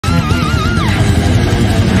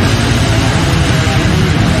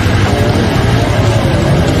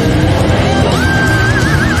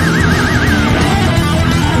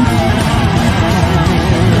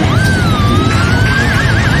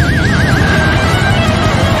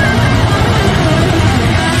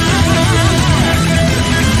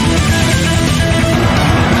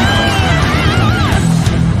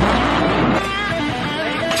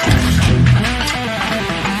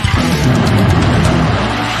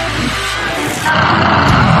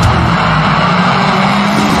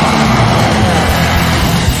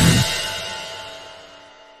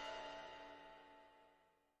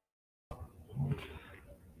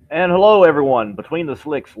And hello, everyone. Between the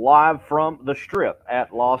Slicks, live from the Strip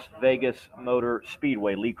at Las Vegas Motor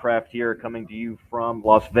Speedway. Lee Craft here, coming to you from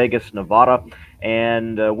Las Vegas, Nevada.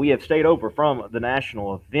 And we have stayed over from the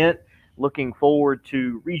national event, looking forward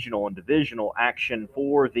to regional and divisional action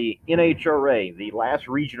for the NHRA, the last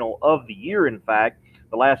regional of the year, in fact,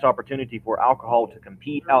 the last opportunity for alcohol to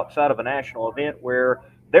compete outside of a national event, where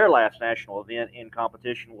their last national event in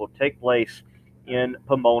competition will take place in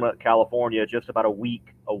Pomona, California, just about a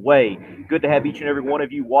week away. Good to have each and every one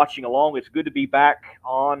of you watching along. It's good to be back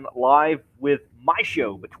on live with my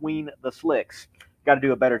show, Between the Slicks. Got to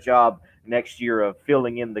do a better job next year of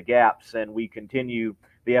filling in the gaps, and we continue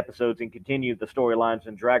the episodes and continue the storylines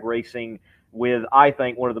in drag racing with, I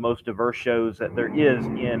think, one of the most diverse shows that there is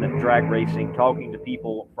in drag racing, talking to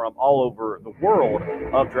people from all over the world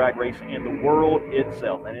of drag racing and the world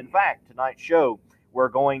itself. And in fact, tonight's show, we're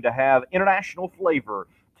going to have international flavor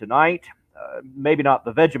tonight. Maybe not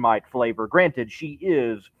the Vegemite flavor. Granted, she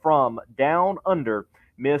is from down under,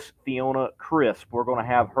 Miss Fiona Crisp. We're going to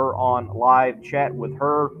have her on live, chat with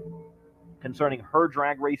her concerning her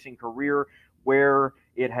drag racing career, where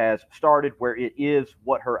it has started, where it is,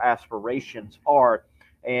 what her aspirations are.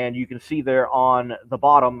 And you can see there on the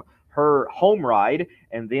bottom her home ride,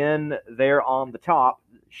 and then there on the top,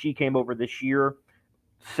 she came over this year.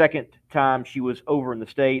 Second time she was over in the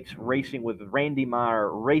States, racing with Randy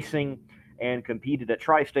Meyer Racing, and competed at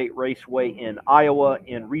Tri-State Raceway in Iowa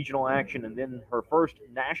in regional action, and then her first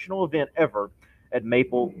national event ever at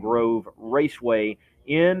Maple Grove Raceway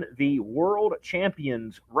in the World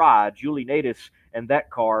Champions ride. Julie Natus and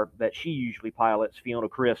that car that she usually pilots, Fiona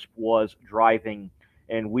Crisp, was driving,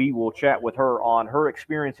 and we will chat with her on her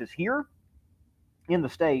experiences here in the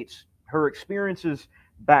States, her experiences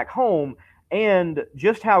back home, and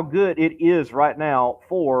just how good it is right now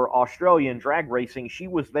for Australian drag racing. She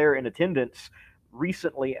was there in attendance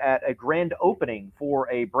recently at a grand opening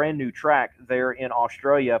for a brand new track there in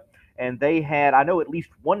Australia, and they had, I know, at least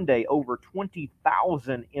one day over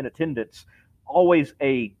 20,000 in attendance. Always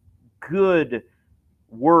a good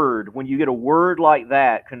word when you get a word like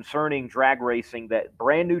that concerning drag racing, that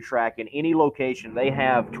brand new track in any location, they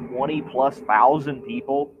have 20,000+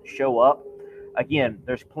 people show up. Again,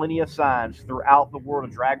 there's plenty of signs throughout the world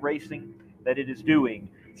of drag racing that it is doing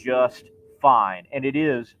just fine, and it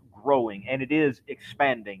is growing, and it is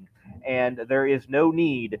expanding, and there is no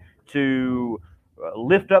need to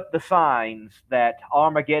lift up the signs that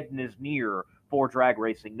Armageddon is near for drag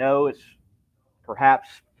racing. No, it's perhaps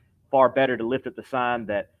far better to lift up the sign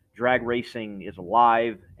that drag racing is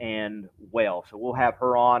alive and well. So we'll have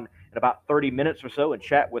her on in about 30 minutes or so and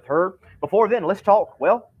chat with her. Before then, let's talk,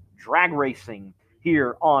 well, drag racing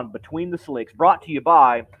here on Between the Slicks, brought to you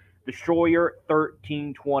by Destroyer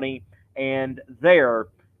 1320 and their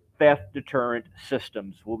theft deterrent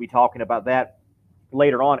systems. We'll be talking about that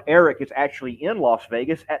later on. Eric is actually in Las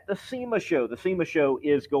Vegas at the SEMA show. The SEMA show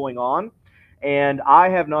is going on, and I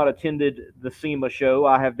have not attended the SEMA show.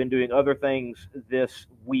 I have been doing other things this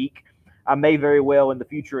week. I may very well in the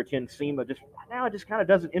future attend SEMA. Just now, it just kind of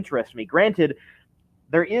doesn't interest me. Granted,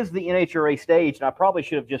 there is the NHRA stage, and I probably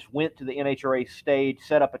should have just went to the NHRA stage,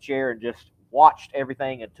 set up a chair, and just watched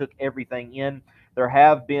everything and took everything in. There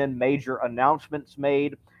have been major announcements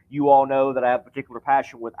made. You all know that I have a particular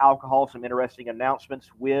passion with alcohol. Some interesting announcements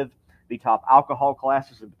with the top alcohol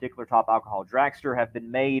classes, in particular top alcohol dragster, have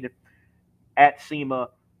been made at SEMA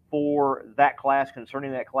for that class,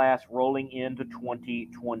 concerning that class rolling into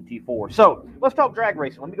 2024. So let's talk drag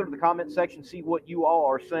racing. Let me go to the comment section, see what you all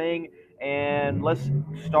are saying, and let's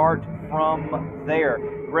start from there.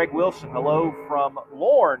 Greg Wilson, hello from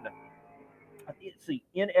Lorne. Let's see,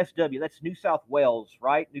 NSW, that's New South Wales,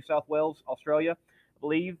 right? New South Wales, Australia, I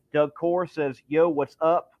believe. Doug Core says, yo, what's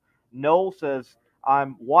up? Noel says,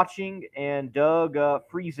 I'm watching, and Doug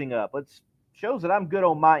freezing up. Let's shows that I'm good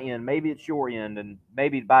on my end. Maybe it's your end, and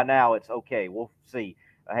maybe by now it's okay. We'll see.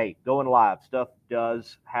 Hey, going live, stuff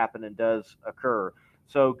does happen and does occur.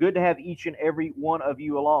 So good to have each and every one of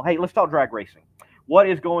you along. Hey, let's talk drag racing. What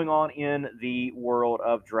is going on in the world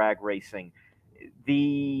of drag racing?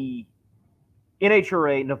 The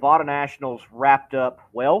NHRA Nevada Nationals wrapped up,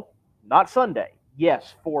 well, not Sunday.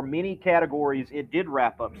 Yes, for many categories it did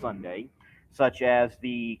wrap up Sunday, such as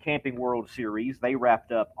the Camping World Series. They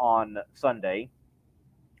wrapped up on Sunday.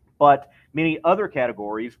 But many other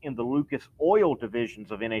categories in the Lucas Oil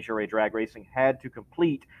divisions of NHRA drag racing had to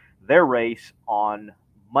complete their race on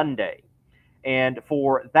Monday. And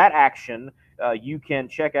for that action, you can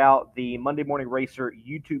check out the Monday Morning Racer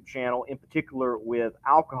YouTube channel, in particular with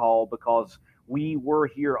alcohol, because we were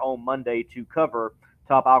here on Monday to cover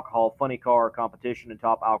Top Alcohol Funny Car competition and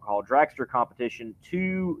Top Alcohol Dragster competition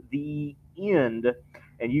to the end.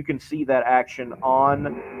 And you can see that action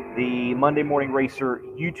on the Monday Morning Racer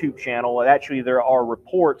YouTube channel. Actually, there are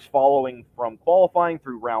reports following from qualifying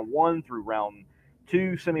through round 1 through round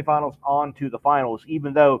 2 semifinals on to the finals,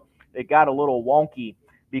 even though it got a little wonky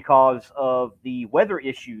because of the weather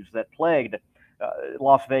issues that plagued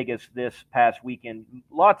Las Vegas this past weekend.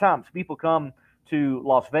 A lot of times people come to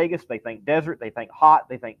Las Vegas, they think desert, they think hot,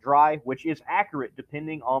 they think dry, which is accurate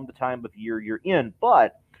depending on the time of year you're in.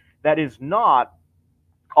 But that is not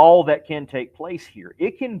all that can take place here.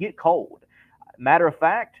 It can get cold. Matter of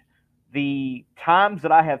fact, the times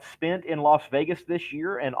that I have spent in Las Vegas this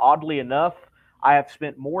year, and oddly enough, I have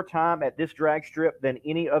spent more time at this drag strip than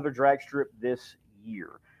any other drag strip this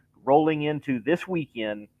year. Rolling into this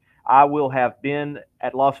weekend, I will have been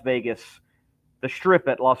at Las Vegas, the strip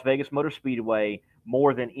at Las Vegas Motor Speedway,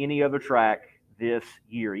 more than any other track this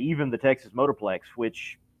year, even the Texas Motorplex,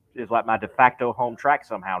 which is like my de facto home track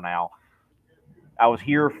somehow now. I was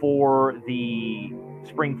here for the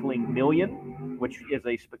Spring Fling Million, which is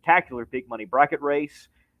a spectacular big money bracket race,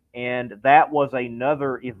 and that was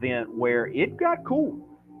another event where it got cool.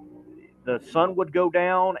 The sun would go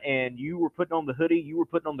down, and you were putting on the hoodie, you were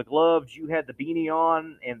putting on the gloves, you had the beanie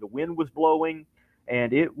on, and the wind was blowing,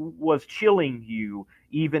 and it was chilling you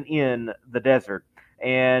even in the desert.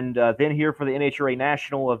 And then here for the NHRA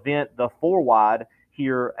National event, the 4-wide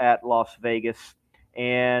here at Las Vegas,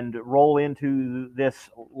 and roll into this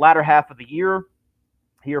latter half of the year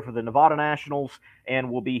here for the Nevada Nationals, and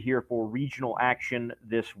we'll be here for regional action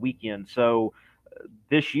this weekend. So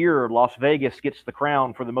this year, Las Vegas gets the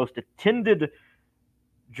crown for the most attended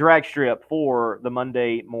drag strip for the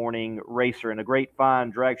Monday Morning Racer, and a great fine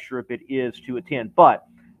drag strip it is to attend. But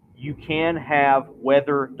you can have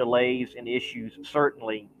weather delays and issues,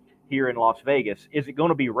 certainly, here in Las Vegas. Is it going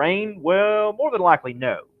to be rain? Well, more than likely,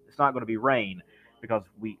 no. It's not going to be rain because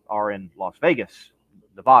we are in Las Vegas,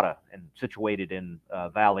 Nevada, and situated in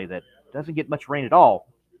a valley that doesn't get much rain at all.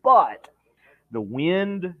 But the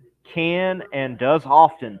wind can and does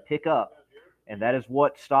often pick up, and that is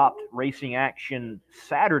what stopped racing action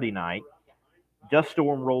Saturday night. Dust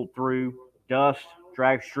storm rolled through, dust,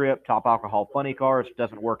 drag strip, Top Alcohol Funny Cars,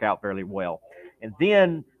 doesn't work out very well. And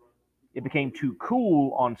then it became too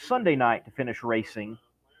cool on Sunday night to finish racing,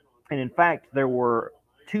 and in fact, there were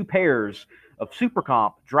 2 pairs of Super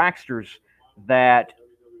Comp dragsters that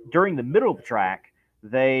during the middle of the track,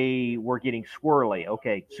 they were getting squirrely.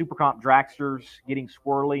 Okay, Super Comp dragsters getting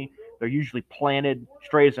squirrely. They're usually planted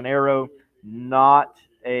straight as an arrow. Not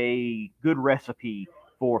a good recipe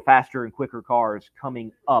for faster and quicker cars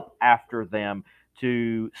coming up after them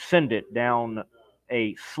to send it down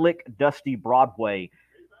a slick, dusty Broadway,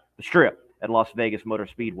 the strip at Las Vegas Motor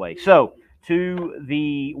Speedway. So, to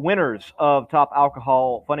the winners of Top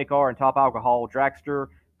Alcohol Funny Car and Top Alcohol Dragster,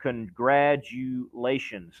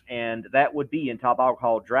 congratulations. And that would be in Top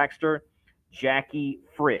Alcohol Dragster, Jackie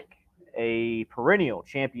Frick, a perennial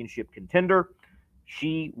championship contender.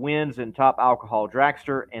 She wins in Top Alcohol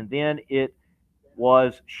Dragster. And then it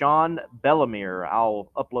was Sean Bellemere.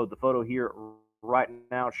 I'll upload the photo here right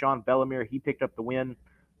now. Sean Bellemere, he picked up the win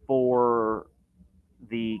for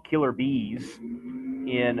the Killer Bees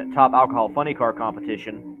in Top Alcohol Funny Car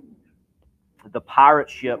competition. The pirate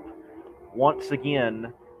ship once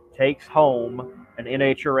again takes home an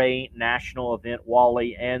NHRA national event,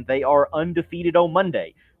 Wally, and they are undefeated on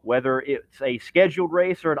Monday. Whether it's a scheduled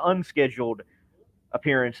race or an unscheduled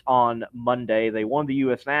appearance on Monday, they won the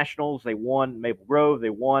U.S. Nationals, they won Maple Grove, they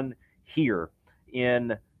won here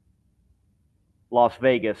in Las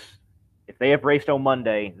Vegas. If they have raced on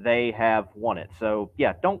Monday, they have won it. So,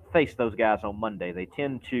 yeah, don't face those guys on Monday. They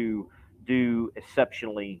tend to do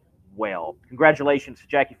exceptionally well. Congratulations to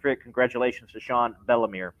Jackie Frick. Congratulations to Sean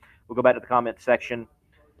Bellemere. We'll go back to the comment section.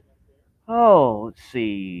 Oh, let's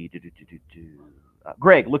see.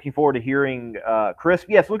 Greg, looking forward to hearing Chris.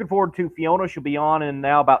 Yes, looking forward to Fiona. She'll be on in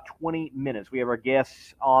now about 20 minutes. We have our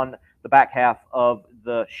guests on the back half of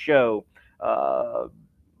the show.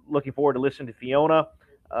 Looking forward to listening to Fiona.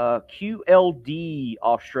 QLD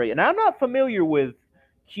Australia. Now, I'm not familiar with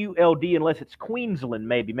QLD unless it's Queensland,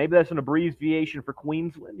 maybe. Maybe that's an abbreviation for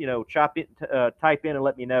Queensland. You know, type in and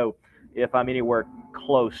let me know if I'm anywhere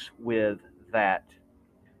close with that.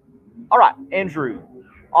 All right, Andrew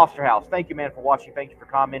Osterhaus, thank you, man, for watching. Thank you for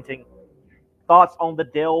commenting. Thoughts on the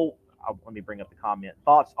let me bring up the comment.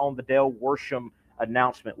 Thoughts on the Dale Worsham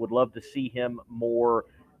announcement. Would love to see him more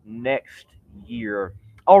next year.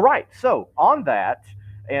 All right, so on that,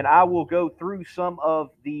 and I will go through some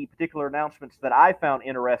of the particular announcements that I found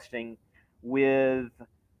interesting with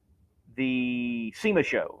the SEMA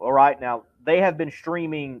show. All right, now they have been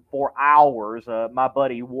streaming for hours. My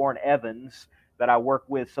buddy Warren Evans, that I work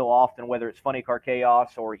with so often, whether it's Funny Car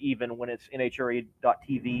Chaos or even when it's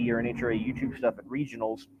NHRA.TV or NHRA YouTube stuff at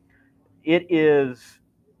regionals, it is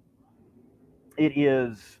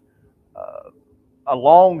a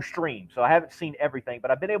long stream. So I haven't seen everything, but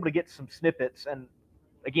I've been able to get some snippets. And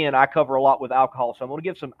again, I cover a lot with alcohol, so I'm going to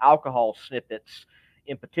give some alcohol snippets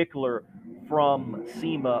in particular from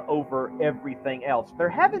SEMA over everything else. There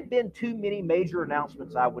haven't been too many major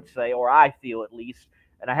announcements, I would say, or I feel at least,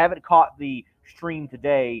 and I haven't caught the stream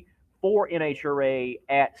today for NHRA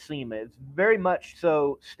at SEMA. It's very much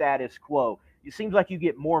so status quo. It seems like you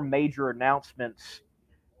get more major announcements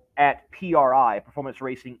at PRI, Performance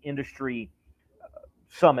Racing Industry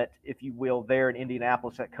Summit, if you will, there in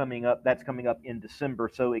Indianapolis. That's coming up in December.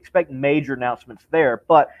 So expect major announcements there.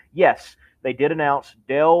 But yes, they did announce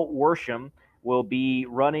Dale Worsham will be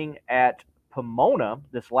running at Pomona,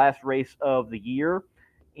 this last race of the year,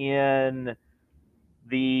 in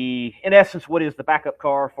essence, what is the backup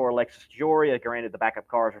car for Alexis Joria. Granted, the backup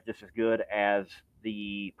cars are just as good as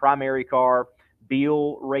the primary car.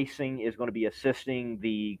 Beal Racing is going to be assisting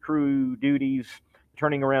the crew duties,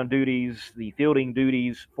 turning around duties, the fielding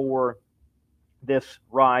duties for this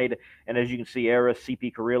ride. And as you can see, Eris,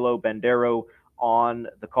 CP Carrillo, Bandero on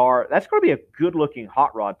the car. That's going to be a good-looking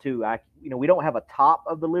hot rod too. We don't have a top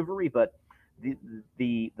of the livery, but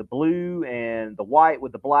the blue and the white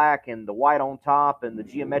with the black and the white on top and the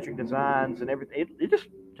geometric designs and everything, it just,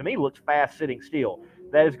 to me, looks fast sitting still.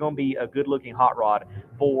 That is going to be a good-looking hot rod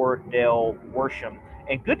for Dale Worsham.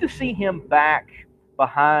 And good to see him back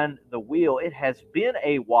behind the wheel. It has been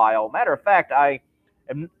a while. Matter of fact, I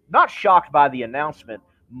am not shocked by the announcement.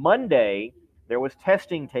 Monday, there was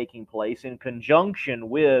testing taking place in conjunction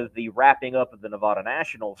with the wrapping up of the Nevada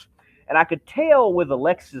Nationals. And I could tell with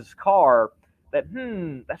Alexis' car that,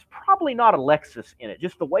 that's probably not a Lexus in it.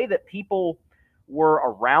 Just the way that people were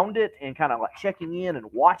around it and kind of like checking in and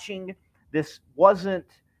watching, this wasn't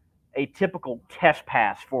a typical test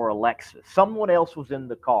pass for a Lexus. Someone else was in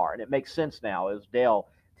the car, and it makes sense now as Dale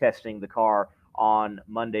testing the car on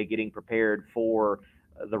Monday, getting prepared for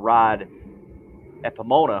the ride at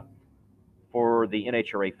Pomona for the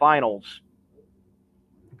NHRA finals.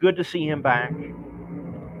 Good to see him back.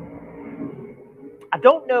 I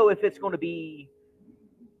don't know if it's going to be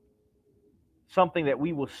something that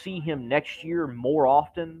we will see him next year more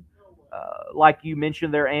often. Like you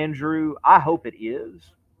mentioned there, Andrew, I hope it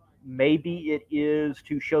is. Maybe it is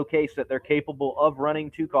to showcase that they're capable of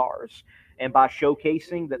running two cars. And by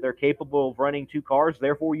showcasing that they're capable of running two cars,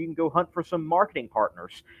 therefore you can go hunt for some marketing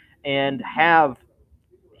partners and have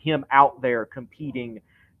him out there competing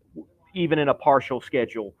even in a partial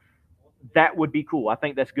schedule. That would be cool. I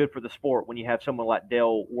think that's good for the sport when you have someone like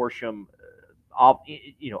Dale Worsham,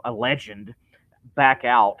 a legend, back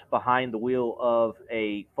out behind the wheel of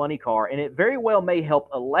a funny car. And it very well may help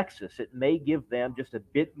Alexis. It may give them just a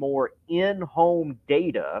bit more in-home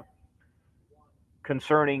data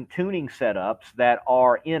concerning tuning setups that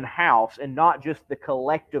are in-house and not just the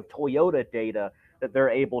collective Toyota data that they're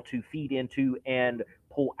able to feed into and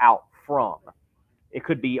pull out from. It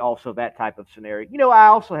could be also that type of scenario. I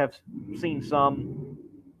also have seen some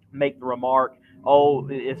make the remark, oh,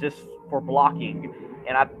 is this for blocking?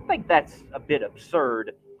 And I think that's a bit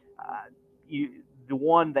absurd. The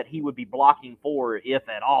one that he would be blocking for, if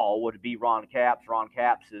at all, would be Ron Capps. Ron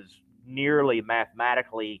Capps is nearly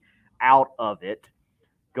mathematically out of it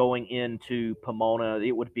going into Pomona.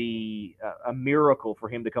 It would be a miracle for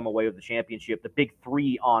him to come away with the championship. The big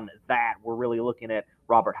three on that, we're really looking at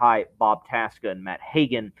Robert Hight, Bob Tasca, and Matt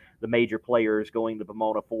Hagan, the major players going to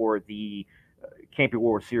Pomona for the Camping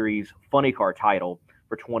World Series Funny Car title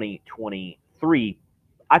for 2023.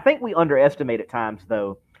 I think we underestimate at times,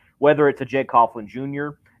 though, whether it's a Jed Coughlin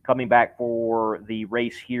Jr. coming back for the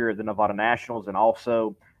race here at the Nevada Nationals and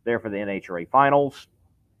also there for the NHRA finals,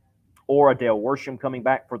 or a Dale Worsham coming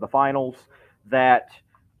back for the finals, that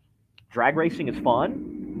drag racing is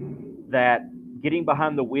fun, that getting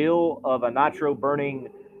behind the wheel of a nitro-burning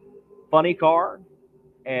funny car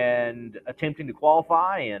and attempting to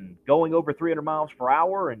qualify and going over 300 miles per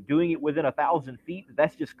hour and doing it within 1,000 feet,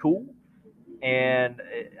 that's just cool. And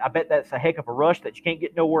I bet that's a heck of a rush that you can't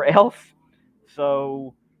get nowhere else.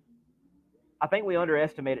 So I think we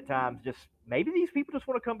underestimate at times just maybe these people just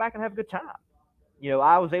want to come back and have a good time.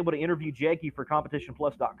 I was able to interview Jeggy for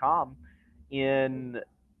CompetitionPlus.com in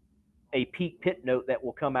a peak pit note that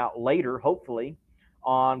will come out later, hopefully,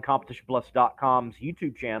 on CompetitionPlus.com's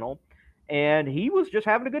YouTube channel. And he was just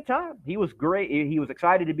having a good time. He was great. He was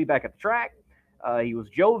excited to be back at the track. He was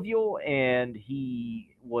jovial, and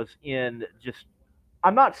he was in just.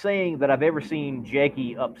 I'm not saying that I've ever seen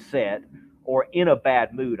Jackie upset or in a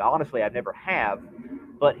bad mood. Honestly, I never have.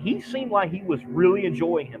 But he seemed like he was really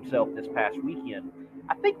enjoying himself this past weekend.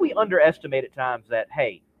 I think we underestimate at times that,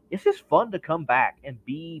 hey, it's just fun to come back and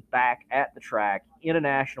be back at the track in a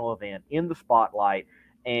national event, in the spotlight,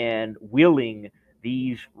 and wheeling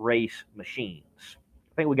these race machines.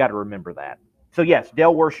 I think we got to remember that. So, yes,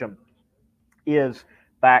 Dale Worsham is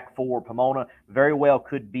back for Pomona. Very well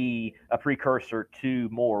could be a precursor to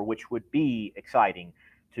more, which would be exciting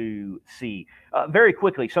to see. Very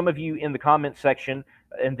quickly, some of you in the comment section,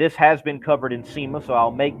 and this has been covered in SEMA, so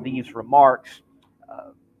I'll make these remarks.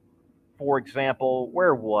 For example,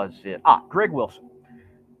 where was it? Greg Wilson.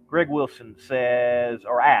 Greg Wilson says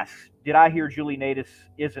or asks, did I hear Julie Natus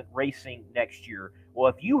isn't racing next year?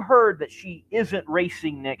 Well, if you heard that she isn't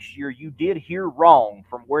racing next year, you did hear wrong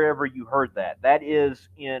from wherever you heard that. That is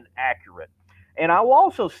inaccurate. And I will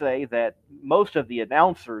also say that most of the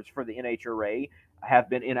announcers for the NHRA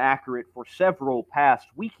have been inaccurate for several past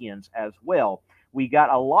weekends as well. We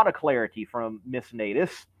got a lot of clarity from Miss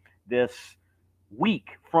Natus this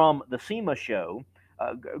week from the SEMA show.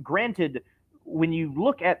 Granted, when you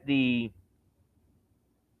look at the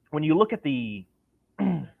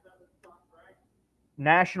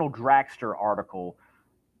National Dragster article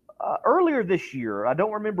earlier this year, I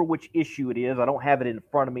don't remember which issue it is. I don't have it in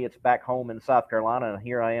front of me. It's back home in South Carolina, and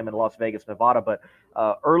here I am in Las Vegas, Nevada. But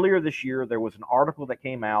earlier this year, there was an article that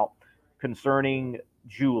came out concerning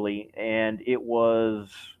Julie, and it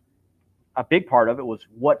was a big part of it was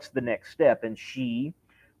what's the next step, and she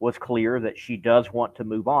was clear that she does want to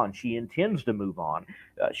move on. She intends to move on.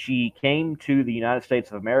 She came to the United States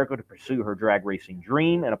of America to pursue her drag racing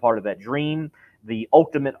dream, and a part of that dream, the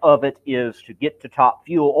ultimate of it, is to get to Top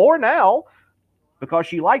Fuel, or now, because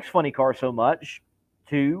she likes funny cars so much,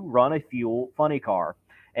 to run a fuel funny car.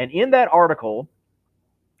 And in that article,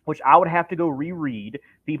 which I would have to go reread,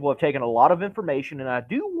 people have taken a lot of information, and I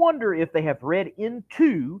do wonder if they have read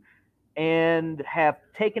into and have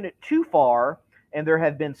taken it too far, and there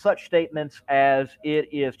have been such statements as it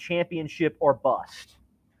is championship or bust,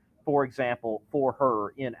 for example, for her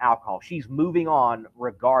in alcohol. She's moving on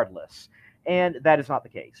regardless, and that is not the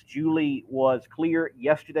case. Julie was clear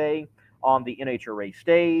yesterday on the NHRA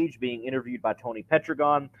stage, being interviewed by Tony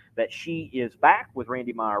Petragon, that she is back with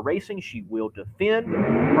Randy Meyer Racing. She will defend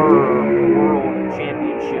her World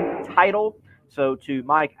Championship title. So to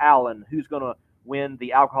Mike Allen, who's going to win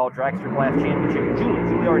the Alcohol Dragster Class Championship?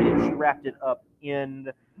 Julie already did. She wrapped it up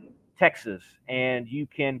in Texas, and you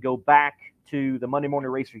can go back to the Monday Morning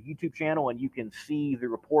Racer YouTube channel, and you can see the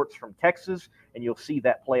reports from Texas, and you'll see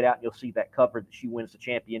that played out, and you'll see that covered, that she wins the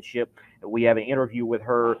championship. We have an interview with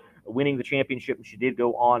her winning the championship, and she did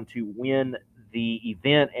go on to win the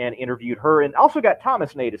event, and interviewed her, and also got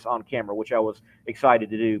Thomas Natus on camera, which I was excited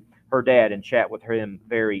to do, her dad, and chat with him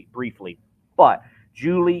very briefly. But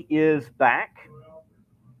Julie is back,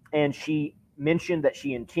 and she mentioned that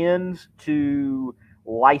she intends to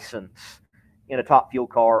license in a Top Fuel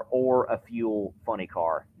car or a fuel funny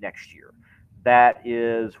car next year. That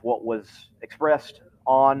is what was expressed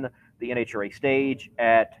on the NHRA stage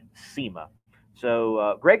at SEMA.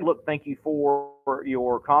 So, Greg, look, thank you for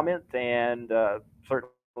your comment, and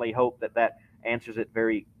certainly hope that that answers it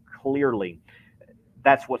very clearly.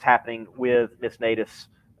 That's what's happening with Miss Natus,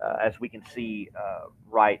 as we can see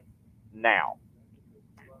right now.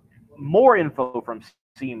 More info from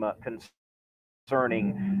SEMA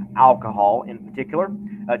concerning alcohol in particular.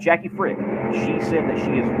 Jackie Frick, she said that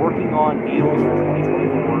she is working on deals for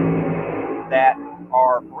 2024 that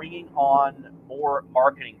are bringing on more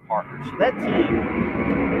marketing partners. So that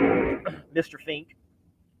team, Mr. Fink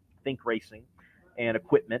Racing and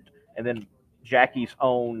Equipment, and then Jackie's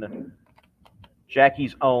own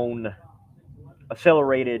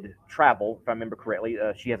Accelerated Travel, if I remember correctly.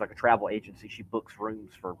 She has like a travel agency. She books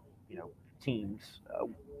rooms for teams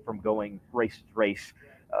from going race to race.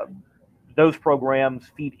 Those programs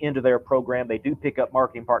feed into their program. They do pick up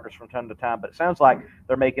marketing partners from time to time, but it sounds like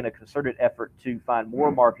they're making a concerted effort to find more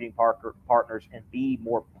marketing partners and be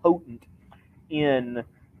more potent in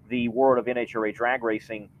the world of NHRA drag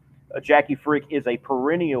racing. Jackie Frick is a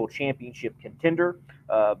perennial championship contender.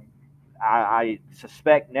 I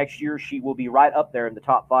suspect next year she will be right up there in the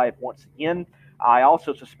top 5 once again. I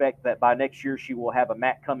also suspect that by next year she will have a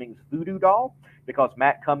Matt Cummings voodoo doll, because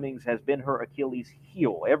Matt Cummings has been her Achilles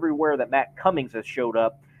heel. Everywhere that Matt Cummings has showed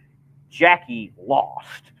up, Jackie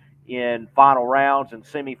lost in final rounds and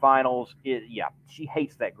semifinals. She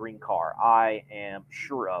hates that green car. I am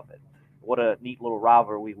sure of it. what a neat little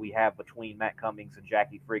rivalry we have between Matt Cummings and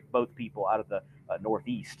Jackie Frick, both people out of the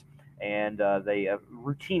Northeast. And they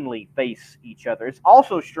routinely face each other. It's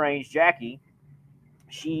also strange, Jackie,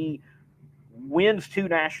 she wins 2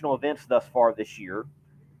 national events thus far this year,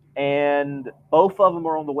 and both of them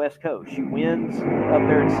are on the West Coast. She wins up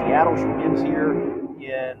there in Seattle. She wins here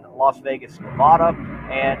in Las Vegas, Nevada,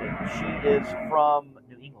 and she is from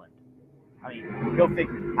New England. I mean, go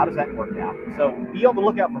figure. How does that work out? So be on the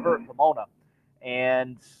lookout for her at Pomona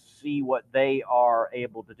and see what they are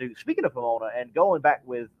able to do. Speaking of Pomona, and going back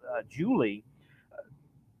with Julie,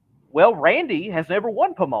 well, Randy has never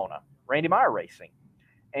won Pomona, Randy Meyer Racing.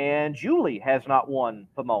 And Julie has not won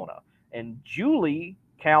Pomona. And Julie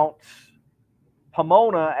counts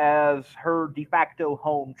Pomona as her de facto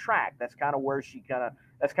home track. That's kind of where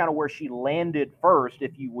she landed first,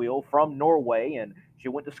 if you will, from Norway. And she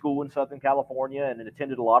went to school in Southern California and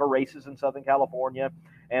attended a lot of races in Southern California.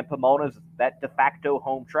 And Pomona's that de facto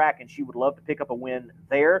home track, and she would love to pick up a win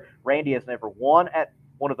there. Randy has never won at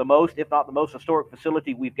one of the most, if not the most historic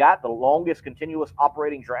facility we've got, the longest continuous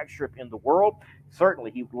operating drag strip in the world.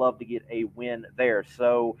 Certainly, he would love to get a win there.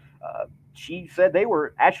 So she said they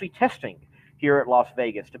were actually testing here at Las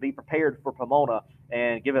Vegas to be prepared for Pomona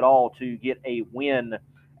and give it all to get a win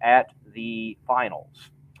at the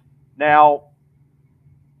finals. Now,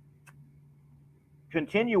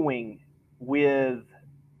 continuing with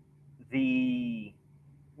the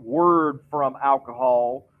word from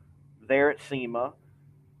alcohol there at SEMA,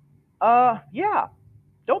 yeah,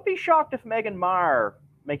 don't be shocked if Megan Meyer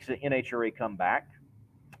makes an NHRA comeback.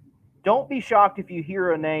 Don't be shocked if you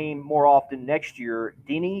hear a name more often next year,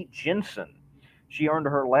 Denny Jensen. She earned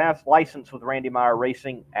her last license with Randy Meyer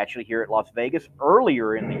Racing, actually here at Las Vegas,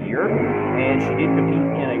 earlier in the year, and she did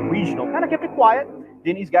compete in a regional. Kind of kept it quiet.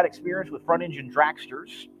 Denny's got experience with front-engine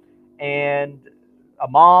dragsters, and a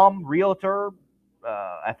mom, realtor,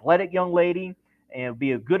 athletic young lady, and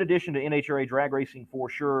be a good addition to NHRA drag racing for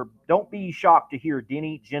sure. Don't be shocked to hear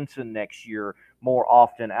Denny Jensen next year more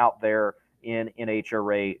often out there in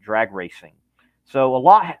NHRA drag racing. So a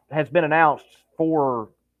lot has been announced for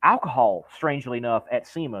alcohol, strangely enough, at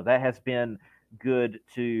SEMA. That has been good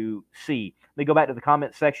to see. Let me go back to the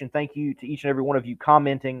comment section. Thank you to each and every one of you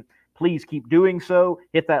commenting. Please keep doing so.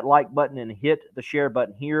 Hit that like button and hit the share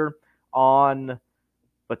button here on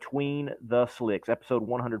Between the Slicks, episode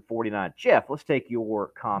 149. Jeff, let's take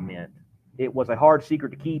your comment. It was a hard secret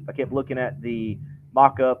to keep. I kept looking at the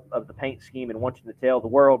mock-up of the paint scheme and wanting to tell the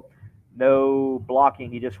world, no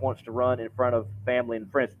blocking. He just wants to run in front of family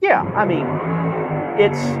and friends. Yeah, I mean,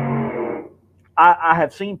 I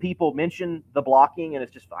have seen people mention the blocking, and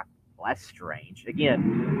it's just like, well, that's strange.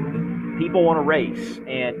 Again, people want to race,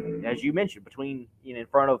 and as you mentioned, between in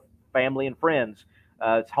front of family and friends,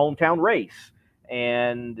 it's hometown race.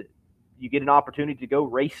 And you get an opportunity to go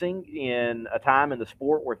racing in a time in the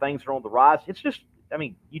sport where things are on the rise. It's just, I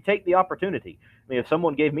mean, you take the opportunity. I mean, if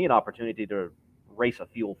someone gave me an opportunity to race a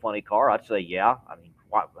fuel funny car, I'd say, yeah. I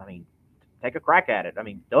mean, take a crack at it. I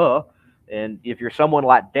mean, duh. And if you're someone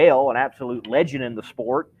like Dale, an absolute legend in the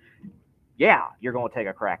sport, yeah, you're going to take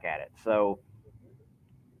a crack at it. So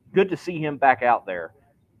good to see him back out there.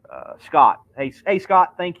 Scott, hey,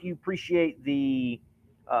 Scott, thank you. Appreciate the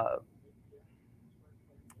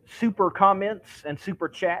super comments and super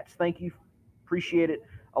chats. Thank you. Appreciate it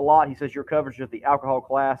a lot. He says your coverage of the alcohol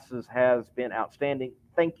classes has been outstanding.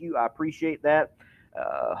 Thank you. I appreciate that.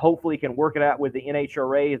 Hopefully can work it out with the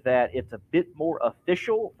NHRA that it's a bit more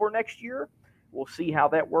official for next year. We'll see how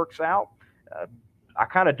that works out. I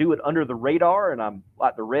kind of do it under the radar, and I'm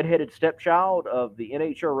like the redheaded stepchild of the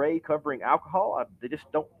NHRA covering alcohol. They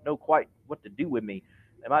just don't know quite what to do with me.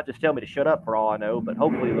 They might just tell me to shut up for all I know, but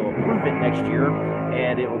hopefully they'll approve it next year,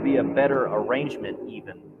 and it will be a better arrangement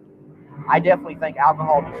even. I definitely think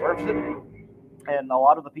alcohol deserves it, and a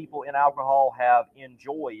lot of the people in alcohol have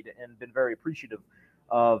enjoyed and been very appreciative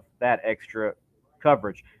of that extra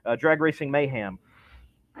coverage. Drag Racing Mayhem.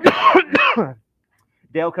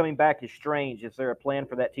 Dale coming back is strange. Is there a plan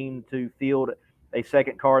for that team to field a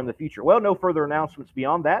second car in the future? Well, no further announcements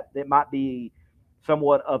beyond that. It might be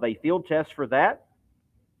somewhat of a field test for that.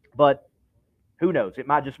 But who knows? It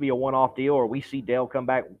might just be a one-off deal, or we see Dale come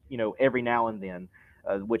back, every now and then,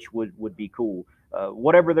 which would be cool.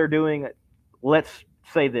 Whatever they're doing, let's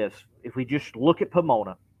say this. If we just look at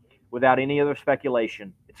Pomona without any other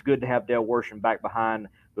speculation, it's good to have Dale Worsham back behind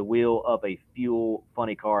the wheel of a fuel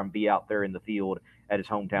funny car and be out there in the field at his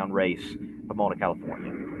hometown race, Pomona,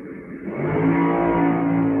 California.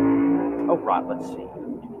 Oh, right, let's see.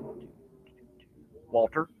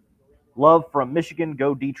 Walter. Love from Michigan.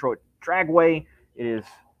 Go Detroit Dragway. It is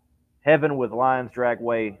heaven with Lions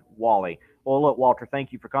Dragway Wally. Well, look, Walter,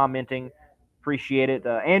 thank you for commenting. Appreciate it.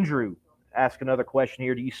 Andrew, ask another question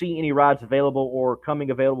here. Do you see any rides available or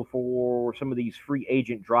coming available for some of these free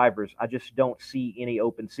agent drivers? I just don't see any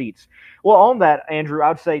open seats. Well, on that, Andrew, I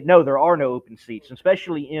would say no, there are no open seats,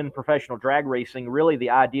 especially in professional drag racing. Really,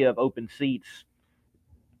 the idea of open seats,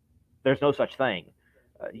 there's no such thing.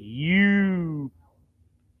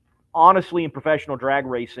 Honestly, in professional drag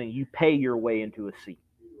racing, you pay your way into a seat.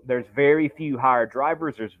 There's very few hired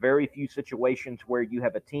drivers. There's very few situations where you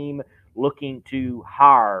have a team looking to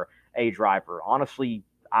hire a driver. Honestly,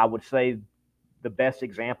 I would say the best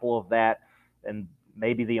example of that, and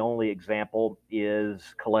maybe the only example,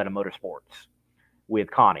 is Coletta Motorsports with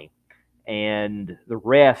Connie. And the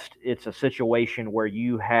rest, it's a situation where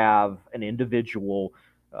you have an individual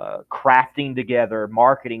crafting together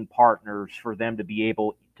marketing partners for them to be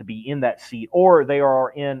able to be in that seat, or they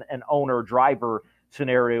are in an owner-driver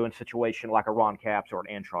scenario and situation like a Ron Capps or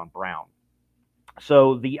an Antron Brown.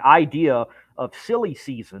 So the idea of silly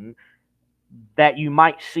season that you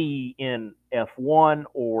might see in F1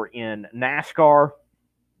 or in NASCAR,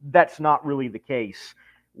 that's not really the case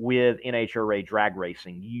with NHRA drag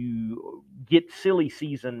racing. You get silly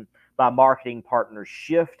season by marketing partners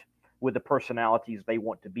shift with the personalities they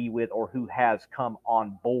want to be with or who has come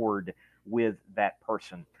on board with that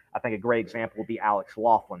person. I think a great example would be Alex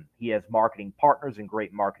Laughlin. He has marketing partners and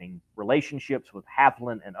great marketing relationships with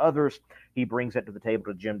Havlin and others. He brings that to the table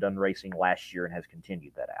to Jim Dunn Racing last year and has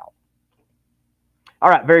continued that out. All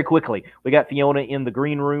right, very quickly, we got Fiona in the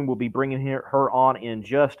green room. We'll be bringing her on in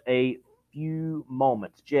just a few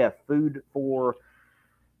moments. Jeff, food for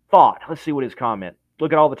thought. Let's see what his comment.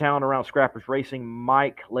 Look at all the talent around Scrappers Racing.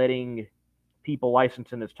 Mike letting people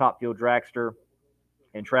license in his top field dragster,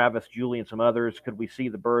 and Travis, Julie, and some others. Could we see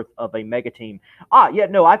the birth of a mega team? Yeah,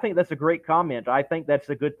 no, I think that's a great comment. I think that's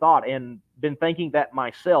a good thought, and been thinking that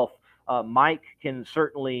myself. Mike can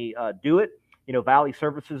certainly do it. You know, Valley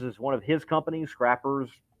Services is one of his companies, Scrappers,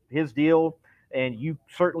 his deal, and you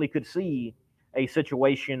certainly could see a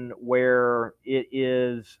situation where it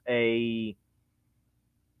is a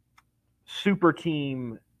super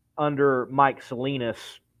team under Mike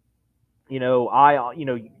Salinas. You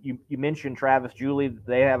mentioned Travis, Julie,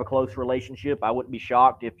 they have a close relationship. I wouldn't be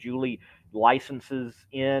shocked if Julie licenses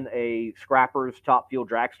in a Scrappers top field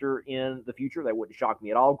dragster in the future. That wouldn't shock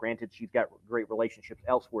me at all. Granted, she's got great relationships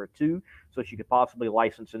elsewhere too, so she could possibly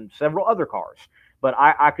license in several other cars. But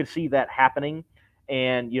I could see that happening.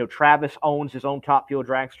 And, Travis owns his own top field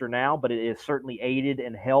dragster now, but it is certainly aided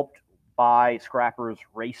and helped by Scrappers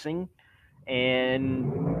Racing.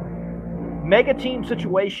 And mega team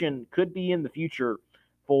situation could be in the future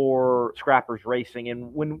for Scrappers Racing.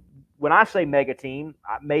 And when I say mega team,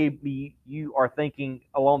 maybe you are thinking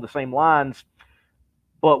along the same lines,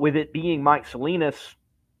 but with it being Mike Salinas,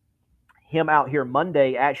 him out here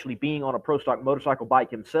Monday actually being on a Pro Stock motorcycle bike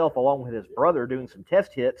himself, along with his brother doing some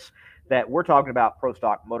test hits, that we're talking about Pro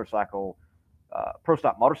Stock motorcycles.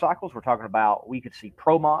 We're talking about, we could see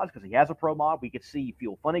Pro Mods because he has a Pro Mod. We could see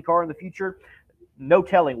Fuel Funny Car in the future. No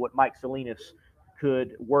telling what Mike Salinas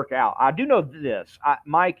could work out. I do know this.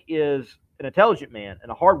 Mike is an intelligent man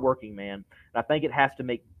and a hardworking man, and I think it has to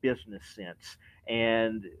make business sense.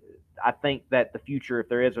 And I think that the future, if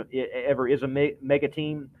there ever is a mega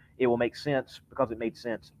team, it will make sense because it made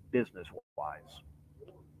sense business-wise.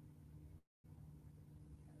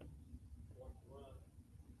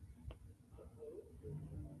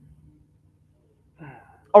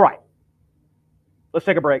 All right, let's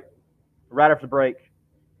take a break. Right after the break,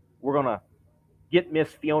 we're going to get Miss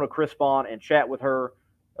Fiona Crisp on and chat with her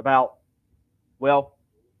about, well,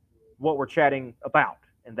 what we're chatting about,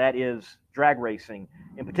 and that is drag racing,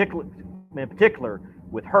 in particular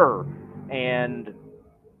with her, and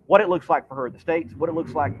what it looks like for her in the States, what it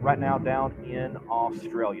looks like right now down in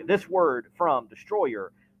Australia. This word from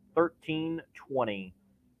Destroyer 1320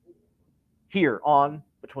 here on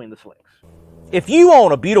Between the Slicks. If you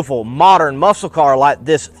own a beautiful modern muscle car like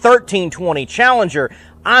this 1320 Challenger,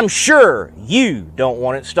 I'm sure you don't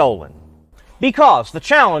want it stolen. Because the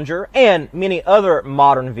Challenger and many other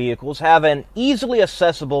modern vehicles have an easily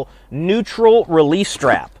accessible neutral release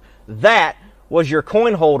strap. That was your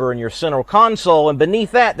coin holder in your center console, and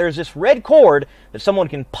beneath that there's this red cord that someone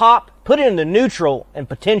can pop, put it into neutral, and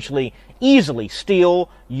potentially easily steal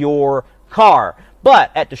your car.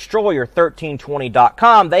 But at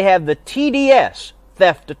Destroyer1320.com, they have the TDS,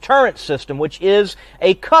 Theft Deterrent System, which is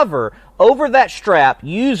a cover over that strap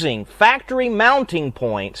using factory mounting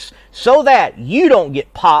points so that you don't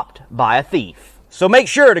get popped by a thief. So make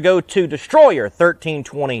sure to go to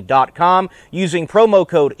destroyer1320.com using promo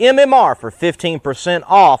code MMR for 15%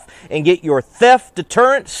 off and get your theft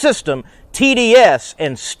deterrent system TDS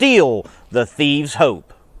and steal the thieves'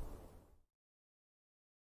 hope.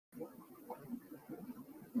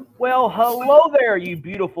 Well, hello there, you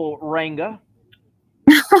beautiful Ranga.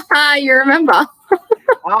 You remember?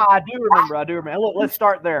 I do remember. Look, let's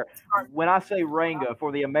start there. When I say Ranga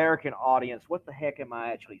for the American audience, what the heck am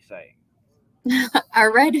I actually saying? A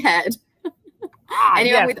redhead.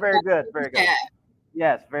 Yes, very good.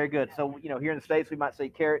 Yes, very good. So, here in the States, we might say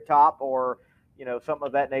carrot top or, something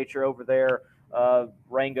of that nature over there.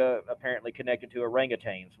 Ranga apparently connected to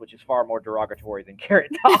orangutans, which is far more derogatory than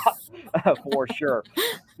carrot top, for sure.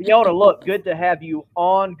 Fiona, look, good to have you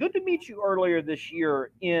on. Good to meet you earlier this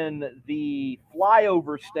year in the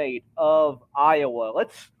flyover state of Iowa.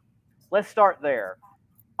 Let's start there.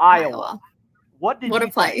 Iowa. What a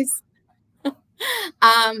place.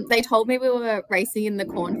 They told me we were racing in the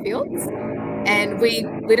cornfields, and we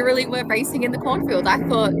literally were racing in the cornfield. I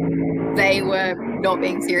thought they were not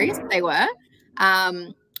being serious, but they were.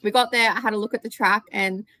 We got there, I had a look at the track,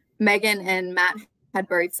 and Megan and Matt had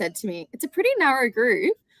both said to me, it's a pretty narrow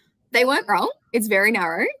groove. They weren't wrong. It's very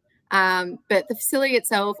narrow. But the facility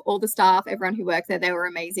itself, all the staff, everyone who worked there, they were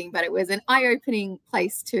amazing. But it was an eye-opening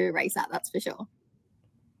place to race at, that's for sure.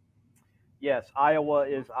 Yes, Iowa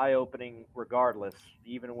is eye-opening regardless,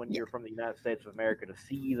 even when you're from the United States of America, to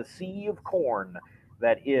see the sea of corn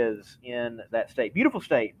that is in that state. Beautiful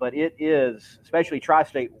state, but it is, especially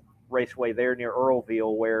Tri-State Raceway there near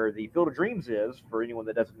Earlville, where the Field of Dreams is, for anyone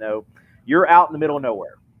that doesn't know, you're out in the middle of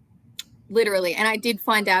nowhere. Literally, and I did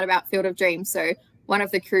find out about Field of Dreams, so one of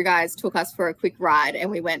the crew guys took us for a quick ride, and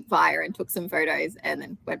we went via and took some photos and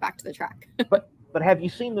then went back to the track. But have you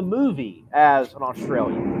seen the movie as an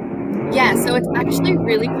Australian? Yeah, so it's actually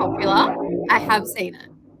really popular. I have seen it.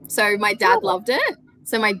 So my dad loved it.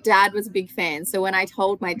 So my dad was a big fan. So when I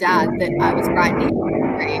told my dad that I was riding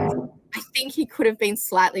Dreams, I think he could have been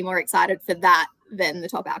slightly more excited for that than the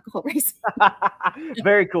top alcohol race.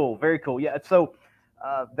 Very cool. Very cool. Yeah. So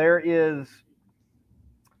there's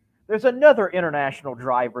another international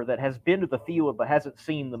driver that has been to the field but hasn't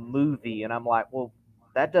seen the movie. And I'm like, well,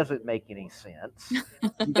 that doesn't make any sense. You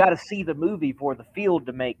got to see the movie for the field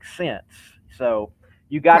to make sense. So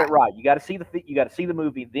you got it right. You got to see the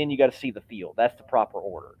movie, then you got to see the field. That's the proper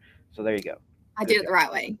order. So there you go. I did it the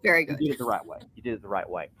right way. Very good. You did it the right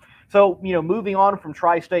way. So, moving on from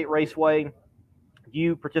Tri-State Raceway,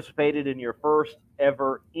 you participated in your first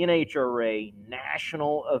ever NHRA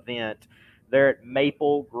national event there at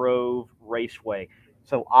Maple Grove Raceway.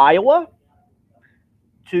 So Iowa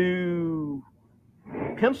to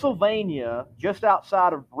Pennsylvania, just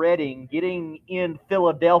outside of Reading, getting in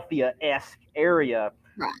Philadelphia-esque area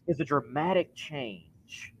is a dramatic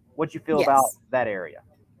change. What'd you feel about that area?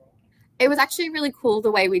 It was actually really cool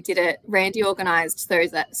the way we did it. Randy organized so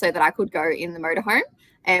that I could go in the motorhome,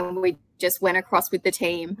 and we just went across with the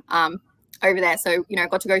team over there. So,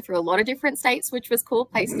 got to go through a lot of different states, which was cool,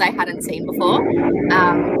 places I hadn't seen before.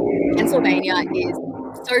 Pennsylvania is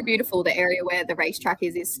so beautiful. The area where the racetrack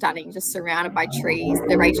is stunning, just surrounded by trees.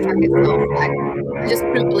 The racetrack itself, I just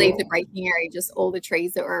couldn't believe the braking area, just all the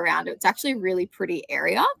trees that were around it. It's actually a really pretty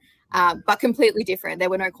area, but completely different. There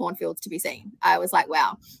were no cornfields to be seen. I was like,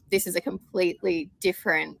 wow, this is a completely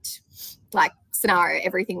different scenario.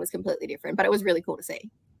 Everything was completely different, but it was really cool to see.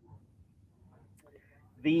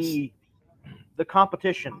 The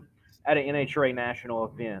competition at an NHRA national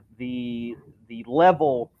event, the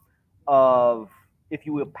level of, if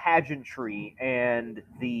you will, pageantry and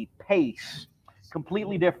the pace,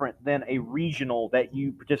 completely different than a regional that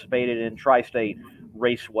you participated in, Tri-State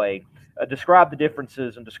Raceway. Describe the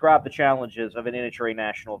differences and describe the challenges of an NHRA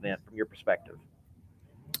national event from your perspective.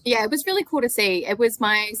 Yeah, it was really cool to see. It was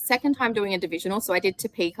my second time doing a divisional, so I did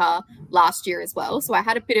Topeka last year as well. So I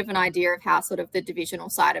had a bit of an idea of how sort of the divisional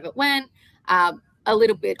side of it went. A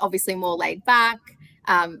little bit, obviously, more laid back.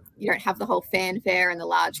 You don't have the whole fanfare and the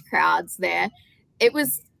large crowds there. It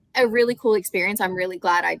was a really cool experience. I'm really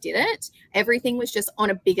glad I did it. Everything was just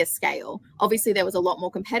on a bigger scale. Obviously, there was a lot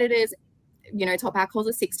more competitors. Top alcohol's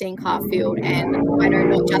a 16-car field, and I know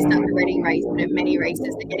not just at the Reading race, but at many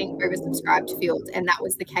races, they're getting oversubscribed fields, and that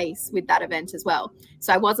was the case with that event as well.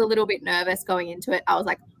 So I was a little bit nervous going into it. I was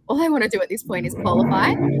like, all I want to do at this point is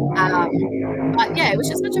qualify. But yeah, it was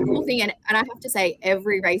just such a cool thing, and I have to say,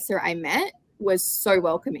 every racer I met was so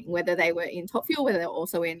welcoming, whether they were in top fuel, whether they were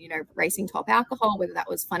also in, racing top alcohol, whether that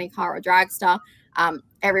was funny car or dragster.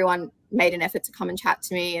 Everyone made an effort to come and chat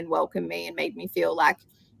to me and welcome me and made me feel like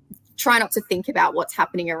try not to think about what's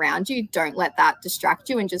happening around you. Don't let that distract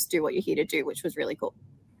you and just do what you're here to do, which was really cool.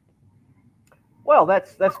 Well,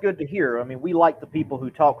 that's good to hear. I mean, we like the people who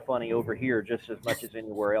talk funny over here just as much as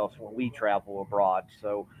anywhere else when we travel abroad.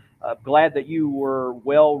 So glad that you were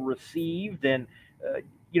well received. And,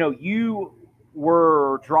 you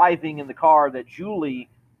were driving in the car that Julie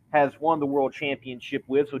has won the world championship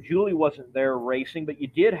with. So Julie wasn't there racing, but you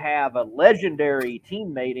did have a legendary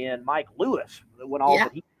teammate in Mike Lewis when all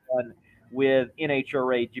that he won with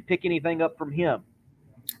NHRA. Did you pick anything up from him?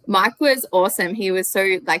 Mike was awesome. He was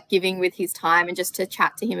so giving with his time, and just to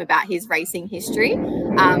chat to him about his racing history.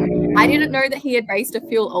 I didn't know that he had raced a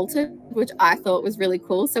fuel altered, which I thought was really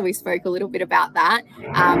cool. So we spoke a little bit about that.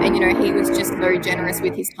 And, he was just so generous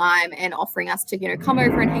with his time and offering us to, come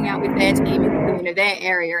over and hang out with their team in their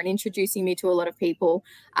area, and introducing me to a lot of people.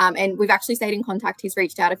 And we've actually stayed in contact. He's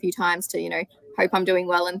reached out a few times to, hope I'm doing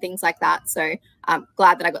well and things like that. So I'm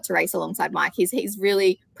glad that I got to race alongside Mike. He's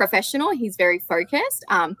really professional. He's very focused,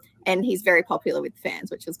 and he's very popular with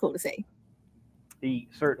fans, which was cool to see. He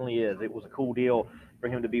certainly is. It was a cool deal for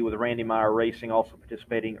him to be with Randy Meyer Racing, also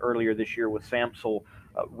participating earlier this year with Samsel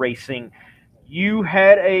Racing. You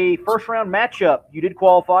had a first-round matchup. You did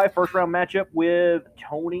qualify, first-round matchup with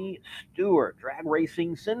Tony Stewart, drag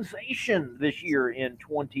racing sensation this year in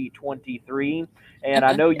 2023. And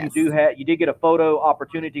I know you did get a photo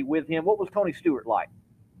opportunity with him. What was Tony Stewart like?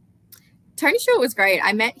 Tony Stewart was great.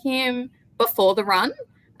 I met him before the run,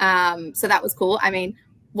 so that was cool. I mean,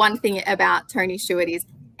 one thing about Tony Stewart is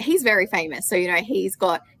he's very famous. So, he's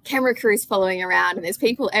got camera crews following around and there's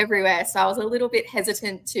people everywhere. So I was a little bit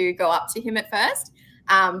hesitant to go up to him at first.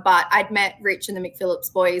 But I'd met Rich and the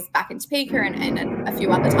McPhillips boys back in Topeka and a few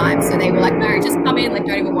other times. So they were like, no, just come in. Don't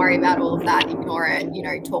even worry about all of that. Ignore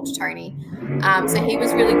it, talk to Tony. So he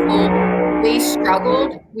was really cool. We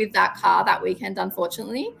struggled with that car that weekend,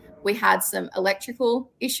 unfortunately. We had some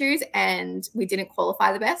electrical issues and we didn't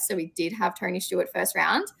qualify the best. So we did have Tony Stewart first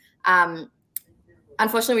round.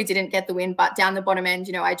 Unfortunately, we didn't get the win, but down the bottom end,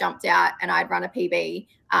 I jumped out and I'd run a PB,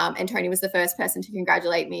 and Tony was the first person to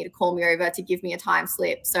congratulate me, to call me over, to give me a time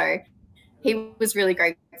slip. So he was really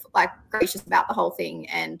gracious about the whole thing.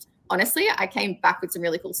 And honestly, I came back with some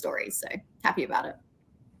really cool stories. So happy about it.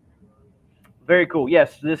 Very cool.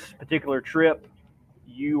 Yes, this particular trip,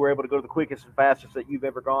 you were able to go to the quickest and fastest that you've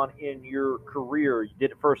ever gone in your career. You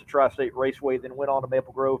did it first at Tri-State Raceway, then went on to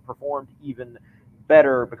Maple Grove, performed even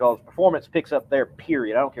better, because performance picks up there,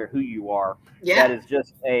 period. I don't care who you are. Yeah. That is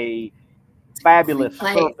just a fabulous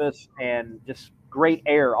surface and just great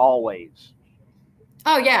air always.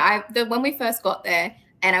 Oh, yeah. When we first got there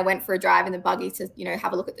and I went for a drive in the buggy to,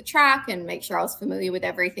 have a look at the track and make sure I was familiar with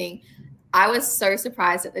everything, I was so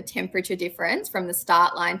surprised at the temperature difference from the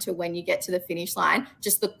start line to when you get to the finish line,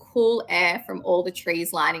 just the cool air from all the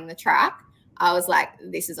trees lining the track. I was like,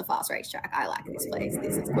 this is a fast racetrack. I like this place.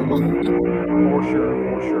 This is cool. For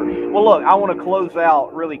sure. Well, look, I want to close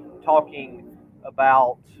out really talking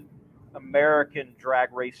about American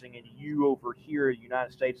drag racing and you over here in the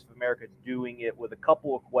United States of America doing it with a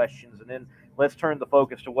couple of questions. And then let's turn the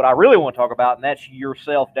focus to what I really want to talk about, and that's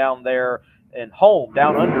yourself down there and home,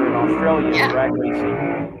 down under in Australia, drag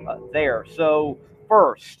racing there. So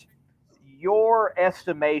first, your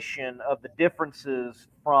estimation of the differences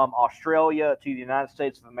from Australia to the United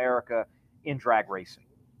States of America in drag racing.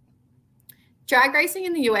 Drag racing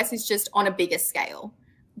in the US is just on a bigger scale.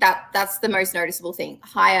 That's the most noticeable thing.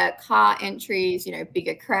 Higher car entries,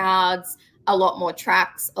 bigger crowds, a lot more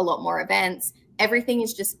tracks, a lot more events. Everything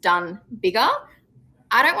is just done bigger.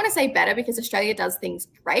 I don't want to say better, because Australia does things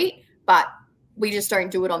great, but we just don't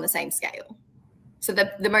do it on the same scale. So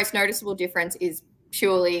the most noticeable difference is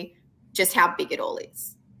purely just how big it all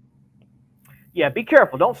is. Yeah, be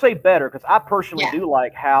careful. Don't say better, because I personally do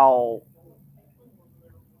like how,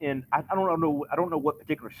 I don't know what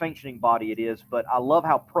particular sanctioning body it is, but I love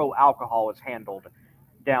how pro alcohol is handled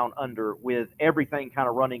down under, with everything kind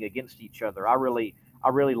of running against each other. I really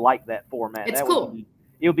like that format. It's cool.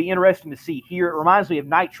 It would be interesting to see here. It reminds me of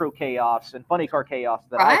Nitro Chaos and Funny Car Chaos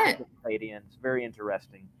that I participate in. It's very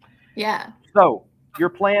interesting. Yeah. So your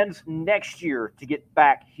plans next year to get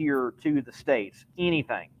back here to the States,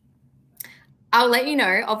 anything? I'll let you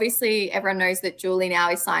know. Obviously, everyone knows that Julie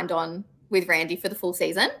now is signed on with Randy for the full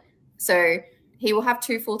season. So he will have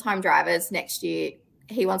 2 full-time drivers next year.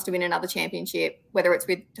 He wants to win another championship, whether it's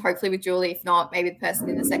hopefully with Julie, if not, maybe the person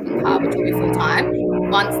in the second car, which will be full-time.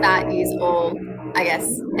 Once that is all, I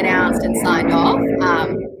guess, announced and signed off,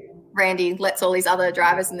 Randy lets all these other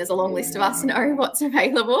drivers, and there's a long list of us, know what's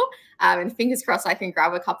available. And fingers crossed I can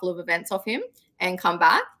grab a couple of events off him and come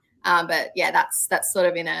back. But yeah, that's sort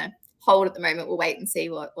of in a hold at the moment. We'll wait and see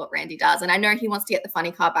what Randy does. And I know he wants to get the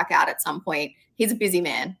funny car back out at some point. He's a busy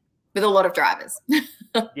man with a lot of drivers.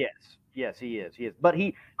 Yes, he is. But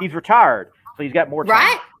he's retired, so he's got more time.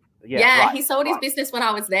 Right? Yeah, right, he sold his business when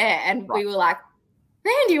I was there, and we were like,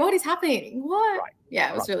 Randy, what is happening? What? Right.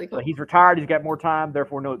 Yeah, it was really cool. So he's retired. He's got more time.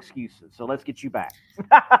 Therefore, no excuses. So let's get you back.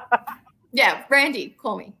 Yeah, Randy,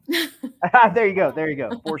 call me. There you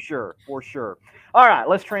go. For sure. All right,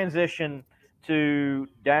 let's transition to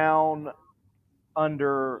down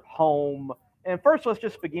under home. And first, let's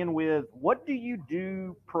just begin with, what do you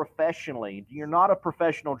do professionally? You're not a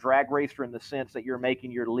professional drag racer in the sense that you're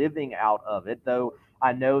making your living out of it, though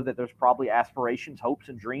I know that there's probably aspirations, hopes,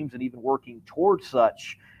 and dreams, and even working towards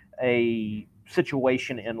such a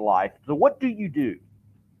situation in life. So what do you do?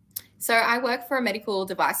 So I work for a medical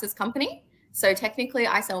devices company. So technically,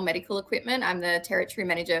 I sell medical equipment. I'm the territory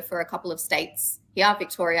manager for a couple of states here,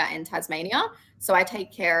 Victoria and Tasmania. So I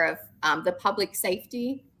take care of the public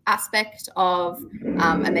safety aspect of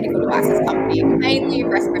a medical devices company, mainly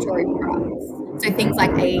respiratory products. So things like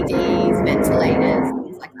AEDs, ventilators,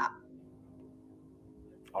 things like that.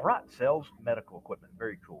 All right, sells medical equipment.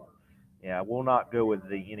 Very cool. Yeah, we'll not go with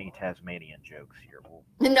any Tasmanian jokes here.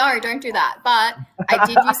 No, don't do that. But I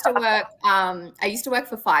did used to work. I used to work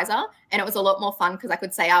for Pfizer, and it was a lot more fun because I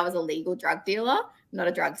could say I was a legal drug dealer. I'm not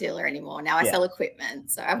a drug dealer anymore. Now I sell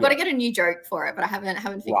equipment. So I've got to get a new joke for it, but I haven't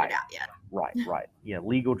figured it out yet. Right. Yeah,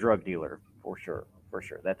 legal drug dealer for sure.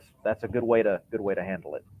 That's a good way to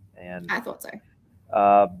handle it. And I thought so.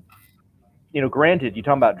 Granted, you're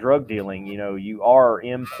talking about drug dealing, you are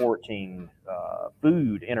importing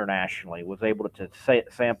food internationally. Was able to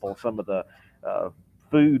sample some of the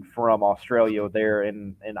food from Australia there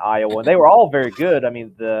in Iowa, and they were all very good. I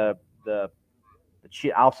mean, the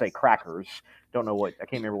I'll say crackers. Don't know I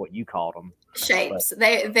can't remember what you called them. Shapes.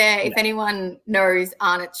 If anyone knows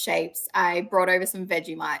Arnott's shapes, I brought over some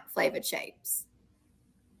Vegemite flavored shapes,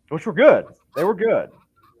 which were good. They were good.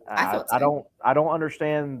 I thought so. I don't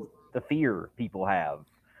understand the fear people have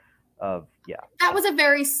of That was a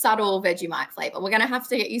very subtle Vegemite flavor. We're going to have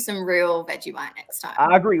to get you some real Vegemite next time.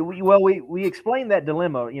 I agree. We explained that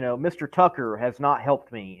dilemma. Mr. Tucker has not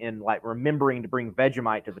helped me in remembering to bring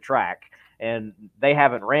Vegemite to the track, and they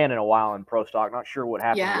haven't ran in a while in Pro Stock. Not sure what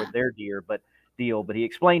happened with their deal, but he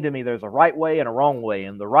explained to me there's a right way and a wrong way,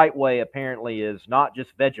 and the right way apparently is not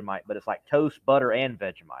just Vegemite, but it's like toast, butter, and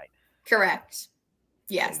Vegemite. Correct.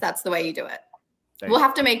 Yes, that's the way you do it. We'll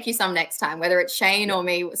have to make you some next time, whether it's Shane or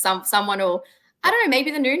me. Someone will, I don't know,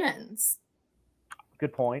 maybe the Noonans.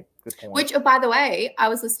 Good point. Which, by the way, I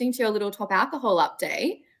was listening to your little top alcohol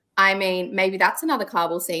update. I mean, maybe that's another car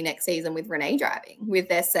we'll see next season with Renee driving. With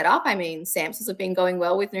their setup, I mean, Samsons have been going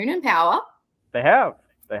well with Noonan Power. They have.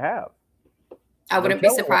 I wouldn't be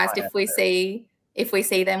surprised if we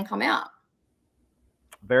see them come out.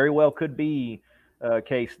 Very well could be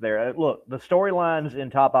case there. Look, the storylines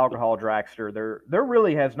in Top Alcohol Dragster, there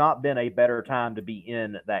really has not been a better time to be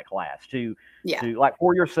in that class. To like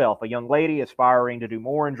for yourself, a young lady aspiring to do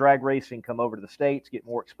more in drag racing, come over to the States, get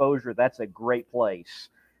more exposure. That's a great place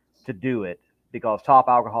to do it because Top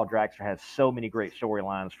Alcohol Dragster has so many great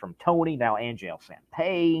storylines from Tony, now Angel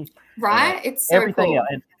Sampay. Right? It's so everything cool.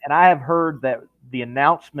 Else. And I have heard that the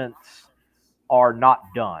announcements are not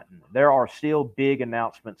done. There are still big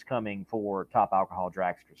announcements coming for Top Alcohol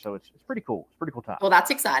Dragster. So it's pretty cool. It's a pretty cool time. Well, that's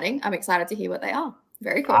exciting. I'm excited to hear what they are.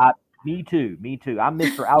 Very cool. Me too. I'm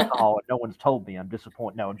Mr. Alcohol and no one's told me. I'm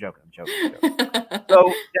disappointed. No, I'm joking.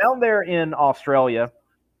 So down there in Australia,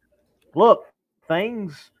 look,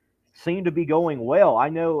 things seem to be going well. I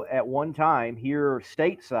know at one time here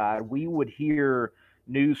stateside, we would hear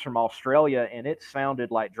news from Australia and it sounded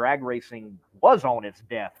like drag racing was on its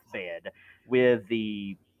deathbed, with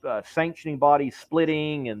the sanctioning body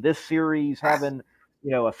splitting and this series having,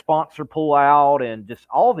 a sponsor pull out and just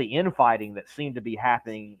all the infighting that seemed to be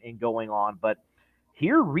happening and going on. But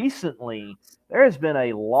here recently, there has been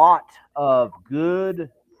a lot of good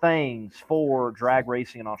things for drag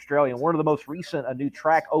racing in Australia. And one of the most recent, a new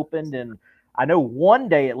track opened, and I know one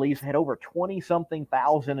day at least had over 20-something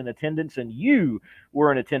thousand in attendance, and you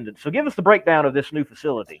were in attendance. So give us the breakdown of this new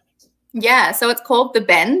facility. Yeah, so it's called The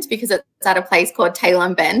Bend because it's at a place called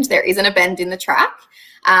Taylor Bend. There isn't a bend in the track.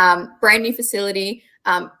 Brand new facility.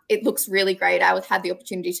 It looks really great. I had the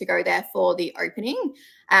opportunity to go there for the opening.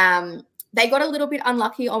 They got a little bit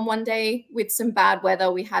unlucky on one day with some bad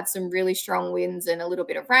weather. We had some really strong winds and a little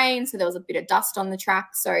bit of rain, so there was a bit of dust on the track.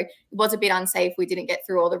 So it was a bit unsafe. We didn't get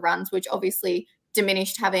through all the runs, which obviously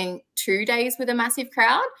diminished having 2 days with a massive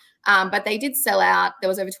crowd. But they did sell out. There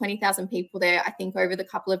was over 20,000 people there. I think over the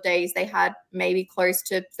couple of days, they had maybe close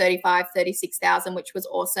to 35, 36,000, which was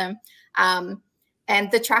awesome. And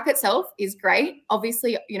the track itself is great.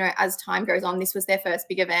 Obviously, you know, as time goes on, this was their first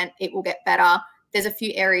big event. It will get better. There's a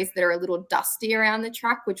few areas that are a little dusty around the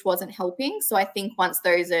track, which wasn't helping. So I think once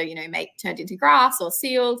those are, you know, turned into grass or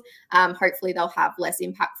sealed, hopefully they'll have less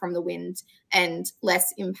impact from the wind and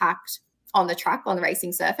less impact on the track, on the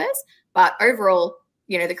racing surface. But overall,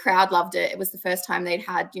 you know, the crowd loved it. It was the first time they'd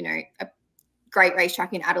had, you know, a great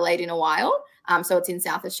racetrack in Adelaide in a while. So it's in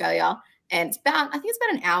South Australia, and it's about, I think it's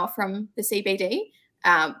about an hour from the CBD.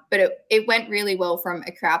 But it went really well from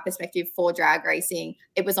a crowd perspective for drag racing.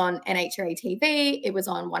 It was on NHRA TV. It was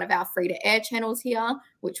on one of our free-to-air channels here,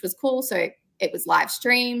 which was cool. So it was live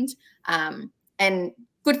streamed. And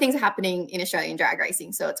good things are happening in Australian drag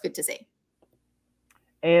racing. So it's good to see.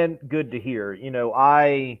 And good to hear. You know,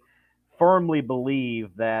 I firmly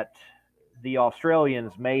believe that the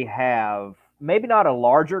Australians may have maybe not a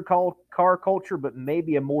larger car culture, but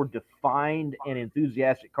maybe a more defined and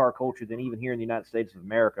enthusiastic car culture than even here in the United States of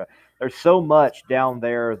America. There's so much down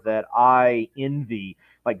there that I envy,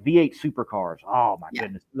 like V8 supercars. Oh my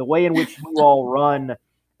goodness, the way in which you all run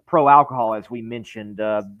pro alcohol, as we mentioned,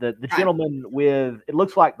 the gentleman with, it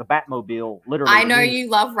looks like the Batmobile, literally. I know you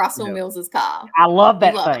love Russell Mills's car. I love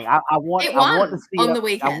that thing. I want to see on the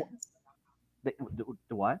weekend.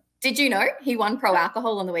 The what? Did you know he won pro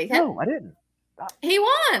alcohol on the weekend? No, I didn't. He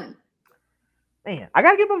won. Man, I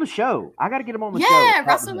got to get him on the show. show. Yeah,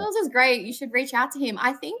 Russell Mills is great. You should reach out to him.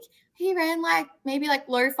 I think he ran maybe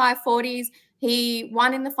low 540s. He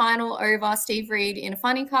won in the final over Steve Reed in a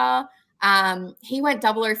funny car. He went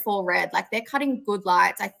 004 red. They're cutting good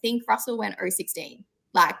lights. I think Russell went 016.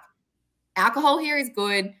 Alcohol here is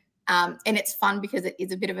good. And it's fun because it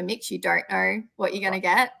is a bit of a mix. You don't know what you're going to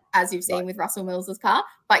get, as you've seen with Russell Mills's car.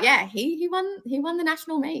 But yeah, he won the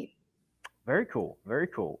national meet. Very cool. Very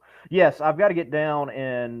cool. Yes, I've got to get down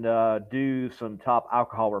and do some top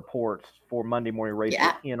alcohol reports for Monday morning races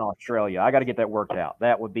in Australia. I got to get that worked out.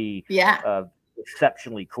 That would be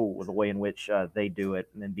exceptionally cool with the way in which they do it,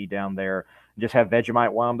 and then be down there and just have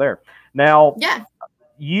Vegemite while I'm there. Now,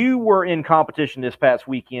 you were in competition this past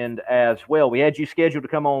weekend as well. We had you scheduled to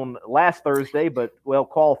come on last Thursday, but, well,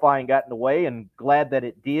 qualifying got in the way, and glad that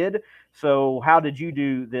it did. So how did you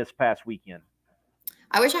do this past weekend?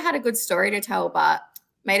 I wish I had a good story to tell, but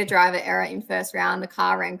made a driver error in first round. The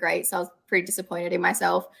car ran great, so I was pretty disappointed in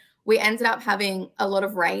myself. We ended up having a lot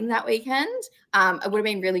of rain that weekend. It would have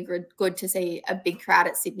been really good to see a big crowd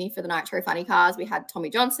at Sydney for the Nitro Funny Cars. We had Tommy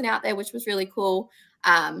Johnson out there, which was really cool.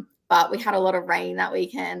 But we had a lot of rain that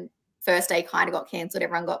weekend. First day kind of got cancelled.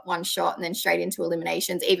 Everyone got one shot and then straight into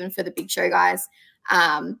eliminations, even for the big show guys.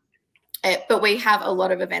 But we have a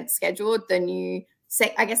lot of events scheduled. The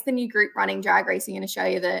new group running drag racing in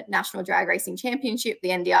Australia, the National Drag Racing Championship, the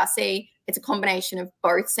NDRC. It's a combination of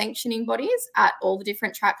both sanctioning bodies at all the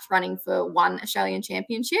different tracks running for one Australian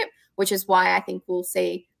championship, which is why I think we'll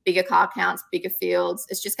see bigger car counts, bigger fields.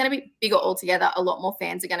 It's just going to be bigger altogether. A lot more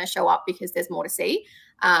fans are going to show up because there's more to see.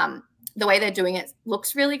 The way they're doing it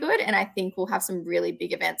looks really good, and I think we'll have some really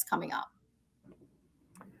big events coming up.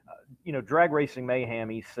 You know, Drag Racing Mayhem,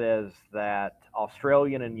 he says that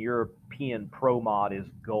Australian and European Pro Mod is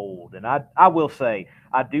gold. And I will say,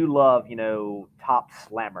 I do love, Top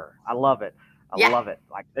Slammer. I love it. I love it.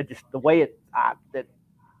 Just the way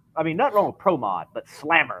nothing wrong with Pro Mod, but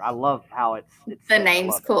Slammer. I love how it's the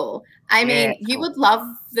name's cool. I mean, you would love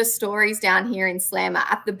the stories down here in Slammer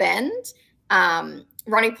at the Bend.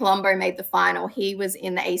 Ronnie Palumbo made the final. He was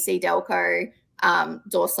in the AC Delco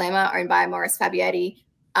Door Slammer owned by Maurice Fabietti.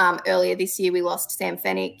 Earlier this year, we lost Sam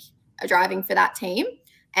Fennick driving for that team,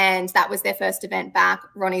 and that was their first event back.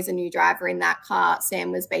 Ronnie's a new driver in that car.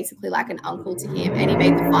 Sam was basically like an uncle to him, and he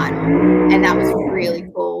made the final, and that was really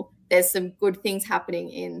cool. There's some good things happening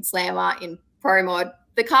in Slammer, in Pro Mod.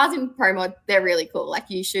 The cars in Pro Mod, they're really cool.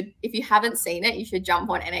 You should, if you haven't seen it, you should jump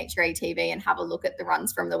on NHRA TV and have a look at the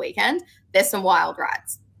runs from the weekend. There's some wild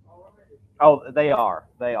rides. Oh, they are,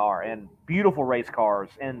 and beautiful race cars,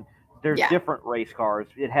 and there's different race cars.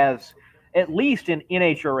 It has, at least in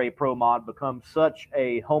NHRA Pro Mod, become such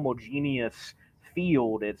a homogeneous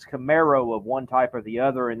field. It's Camaro of one type or the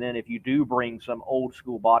other, and then if you do bring some old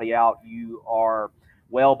school body out, you are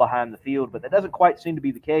well behind the field. But that doesn't quite seem to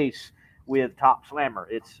be the case with Top Slammer.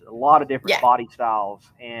 It's a lot of different body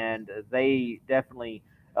styles, and they definitely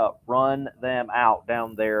run them out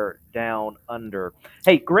down there, down under.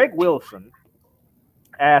 Hey, Greg Wilson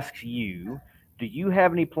asks you, do you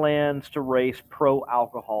have any plans to race pro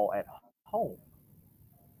alcohol at home?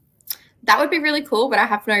 That would be really cool, but I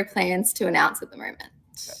have no plans to announce at the moment.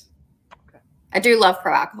 Okay. I do love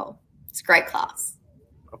pro alcohol. It's a great class.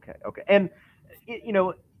 Okay, okay. And you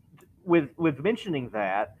know, with mentioning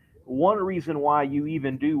that, one reason why you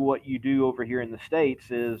even do what you do over here in the States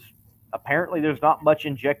is apparently there's not much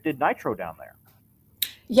injected nitro down there.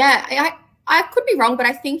 Yeah, I could be wrong, but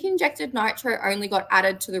I think injected nitro only got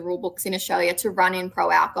added to the rule books in Australia to run in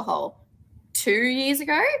pro alcohol 2 years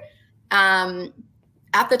ago.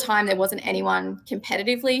 At the time, there wasn't anyone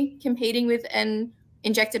competitively competing with an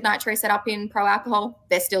injected nitro setup in pro alcohol.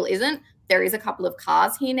 There still isn't. There is a couple of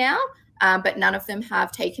cars here now, but none of them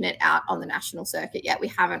have taken it out on the national circuit yet. We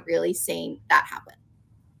haven't really seen that happen.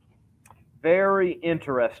 Very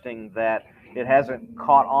interesting that it hasn't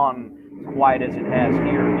caught on quite as it has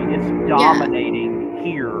here. I mean, it's dominating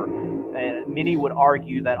here. And many would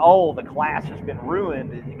argue that, oh, the class has been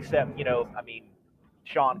ruined, except, you know, I mean,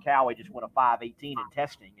 Sean Cowie just won a 5.18 in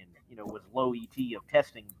testing and, you know, was low ET of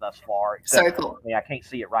testing thus far. Except, so cool. I mean, I can't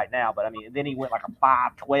see it right now, but I mean, then he went like a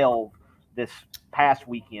 5.12 this past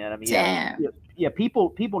weekend. I mean, yeah,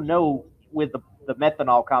 people know with the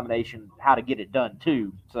methanol combination how to get it done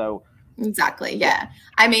too. So exactly, yeah.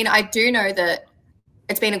 I mean, I do know that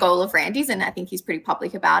it's been a goal of Randy's, and I think he's pretty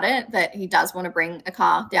public about it, that he does want to bring a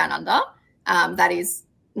car down under. That is,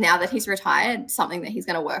 now that he's retired, something that he's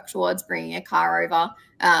going to work towards, bringing a car over.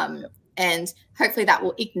 And hopefully that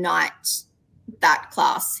will ignite that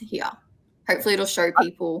class here. Hopefully it'll show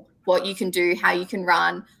people what you can do, how you can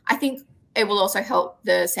run. I think it will also help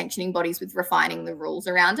the sanctioning bodies with refining the rules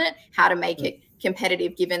around it, how to make it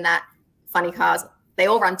competitive, given that funny cars, they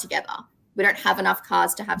all run together. We don't have enough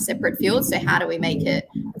cars to have separate fields. So how do we make it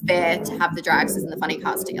fair to have the dragsters and the funny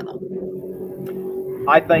cars together?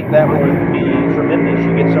 I think that would be tremendous.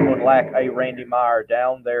 You get someone like a Randy Meyer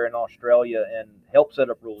down there in Australia and help set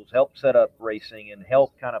up rules, help set up racing, and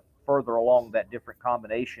help kind of further along that different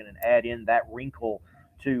combination and add in that wrinkle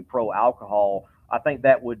to pro alcohol. I think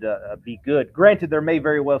that would be good. Granted, there may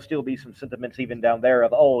very well still be some sentiments even down there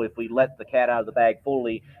of, oh, if we let the cat out of the bag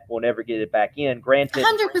fully, we'll never get it back in. Granted,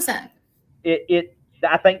 100%.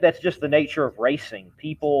 I think that's just the nature of racing.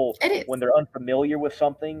 People, when they're unfamiliar with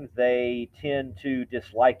something, they tend to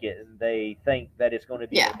dislike it, and they think that it's going to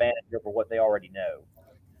be an advantage over what they already know.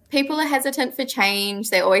 People are hesitant for change.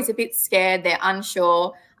 They're always a bit scared. They're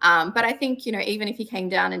unsure. But I think, you know, even if you came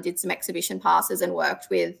down and did some exhibition passes and worked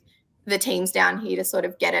with the teams down here to sort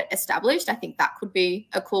of get it established, I think that could be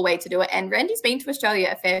a cool way to do it. And Randy's been to Australia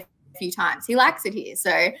a fair few times. He likes it here,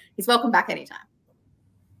 so he's welcome back anytime.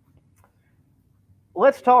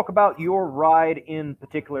 Let's talk about your ride in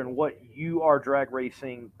particular and what you are drag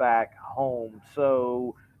racing back home.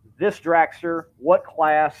 So this dragster, what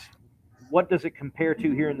class, what does it compare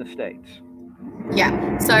to here in the States?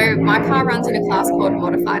 Yeah, so my car runs in a class called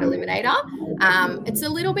Modified Eliminator. It's a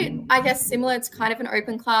little bit, I guess, similar. It's kind of an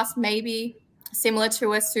open class, maybe similar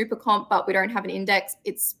to a super comp, but we don't have an index.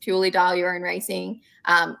 It's purely dial your own racing.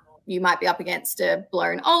 You might be up against a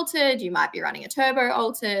blown altered. You might be running a turbo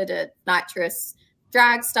altered, a nitrous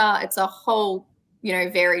dragster. It's a whole, you know,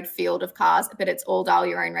 varied field of cars, but it's all dial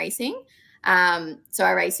your own racing. So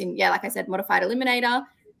I race in, like I said, Modified Eliminator.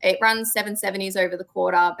 It runs 770s over the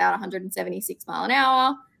quarter, about 176 mile an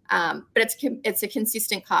hour. But it's a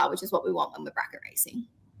consistent car, which is what we want when we're bracket racing.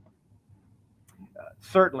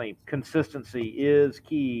 Certainly, consistency is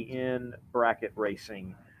key in bracket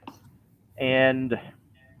racing. And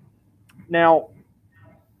now,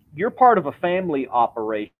 you're part of a family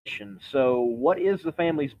operation. So what is the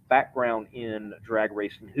family's background in drag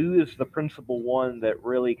racing? Who is the principal one that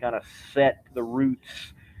really kind of set the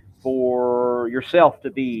roots for yourself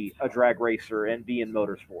to be a drag racer and be in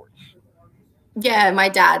motorsports? Yeah, my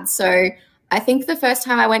dad. So I think the first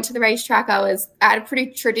time I went to the racetrack, I had a pretty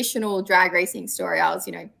traditional drag racing story. I was,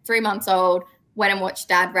 3 months old, went and watched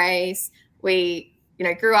dad race. We,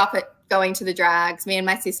 grew up going to the drags. Me and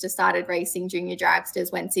my sister started racing junior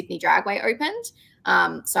dragsters when Sydney Dragway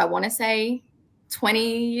opened. So I want to say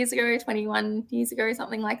 20 years ago, 21 years ago,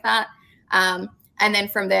 something like that. And then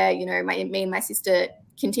from there, me and my sister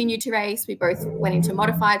continued to race. We both went into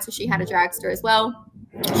modified, so she had a dragster as well.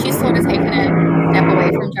 She's sort of taken a step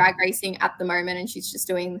away from drag racing at the moment, and she's just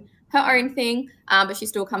doing her own thing, but she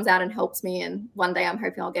still comes out and helps me, and one day I'm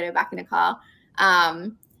hoping I'll get her back in a car.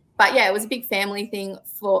 But yeah, it was a big family thing.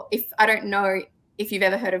 I don't know if you've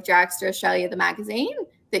ever heard of Dragster Australia, the magazine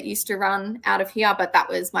that used to run out of here, but that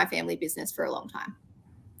was my family business for a long time.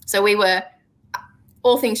 So we were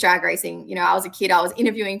all things drag racing. I was a kid, I was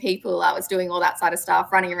interviewing people, I was doing all that side of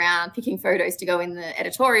stuff, running around, picking photos to go in the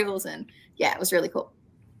editorials, and yeah, it was really cool.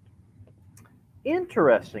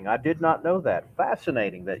 Interesting. I did not know that.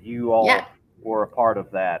 Fascinating that you all were a part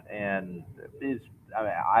of that. And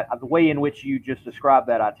the way in which you just described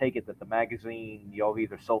that, I take it that the magazine, y'all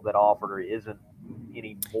either sold that off or isn't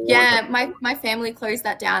anymore. Yeah, my family closed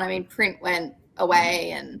that down. I mean, print went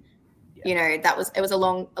away, and you know, it was a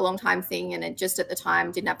long time thing, and it just at the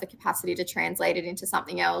time didn't have the capacity to translate it into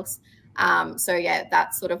something else. So yeah,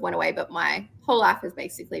 that sort of went away. But my whole life has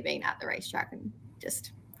basically been at the racetrack and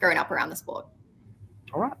just growing up around the sport.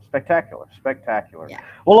 All right, spectacular, spectacular. Yeah.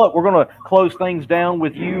 Well, look, we're going to close things down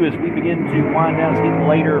with you as we begin to wind down. It's getting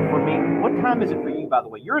later for me. What time is it for you, by the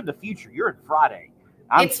way? You're in the future. You're in Friday.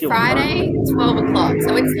 It's Friday, 12 o'clock.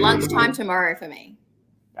 So it's lunchtime tomorrow for me.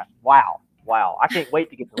 Wow. Wow. I can't wait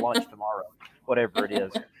to get to lunch tomorrow, whatever it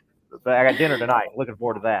is. But I got dinner tonight. Looking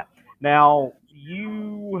forward to that. Now,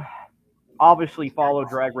 you obviously follow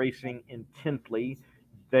drag racing intently.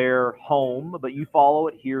 Their home, but you follow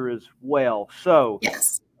it here as well. So,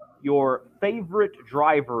 yes, your favorite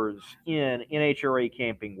drivers in NHRA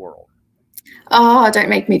Camping World? Oh, don't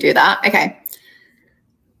make me do that. Okay.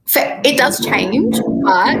 It does change,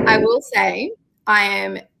 but I will say I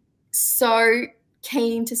am so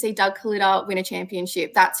keen to see Doug Kalita win a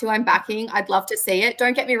championship. That's who I'm backing. I'd love to see it.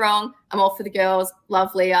 Don't get me wrong. I'm all for the girls.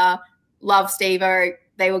 Love Leah. Love Steve-O.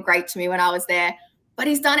 They were great to me when I was there. But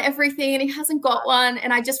he's done everything and he hasn't got one.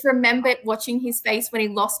 And I just remembered watching his face when he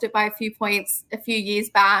lost it by a few points a few years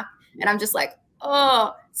back. And I'm just like,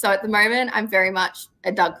 oh. So at the moment, I'm very much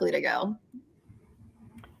a Doug Kalita girl.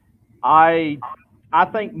 I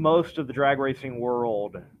think most of the drag racing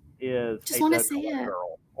world is just a want to Doug see Kalita it.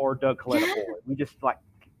 girl or Doug Kalita boy. We just like,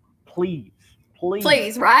 please,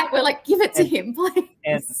 right? We're like, give it to him,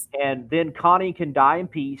 please. And then Connie can die in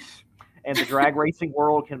peace. And the drag racing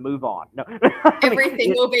world can move on. No,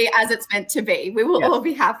 everything will be as it's meant to be. We will all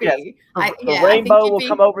be happy. Yes. The rainbow will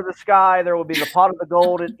come over the sky. There will be the pot of the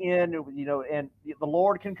gold at the end. You know, and the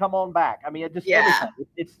Lord can come on back. I mean, it just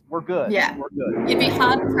everything. We're good. Yeah, we're good. You'd be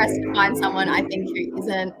hard pressed to find someone I think who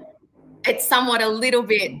isn't. It's somewhat a little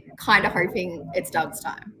bit kind of hoping it's Doug's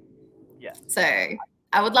time. Yeah. So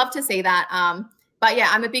I would love to see that. But yeah,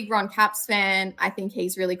 I'm a big Ron Capps fan. I think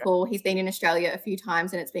he's really cool. He's been in Australia a few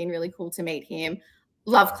times and it's been really cool to meet him.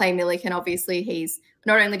 Love Clay Millican. Obviously, he's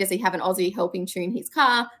not only does he have an Aussie helping tune his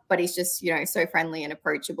car, but he's just, you know, so friendly and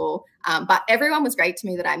approachable. But everyone was great to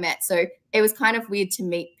me that I met. So it was kind of weird to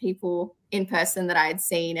meet people in person that I had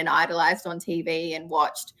seen and idolized on TV and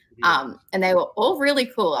watched. And they were all really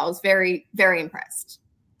cool. I was very, very impressed.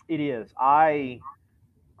 It is. I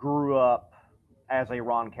grew up as a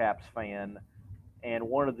Ron Capps fan. And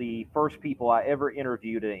one of the first people I ever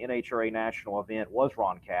interviewed at an NHRA national event was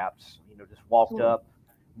Ron Capps. You know, just walked up,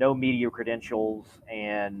 no media credentials,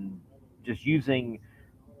 and just using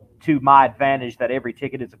to my advantage that every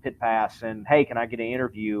ticket is a pit pass. And hey, can I get an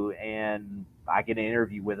interview? And I get an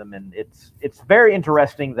interview with him. And it's very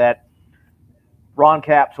interesting that Ron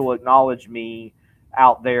Capps will acknowledge me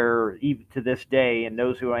out there even to this day and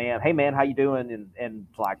knows who I am. Hey man, how you doing? And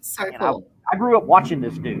like, so cool. I grew up watching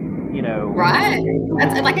this dude, you know. Right.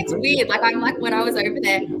 That's like, it's weird. Like, I'm like, when I was over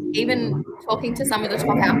there, even talking to some of the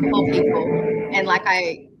top alcohol people, and like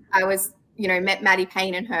I was, you know, met Maddie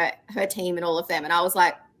Payne and her team and all of them. And I was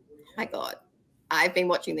like, oh my God, I've been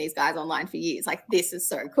watching these guys online for years. Like, this is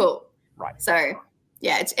so cool. Right. So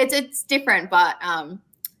yeah, it's different, but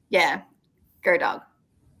yeah, go Doug.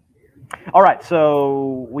 All right.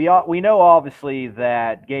 So we know obviously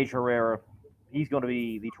that Gage Herrera, he's going to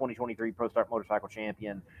be the 2023 Pro Stock Motorcycle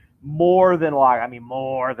Champion. More than likely,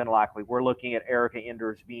 we're looking at Erica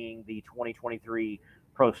Enders being the 2023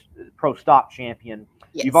 Pro Stock Champion.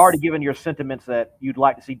 Yes. You've already given your sentiments that you'd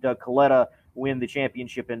like to see Doug Kalita win the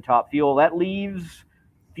championship in Top Fuel. That leaves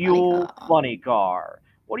Fuel Funny Car.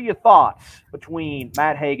 What are your thoughts between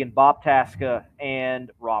Matt Hagan, Bob Tasca,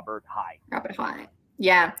 and Robert Hite? Robert Hite.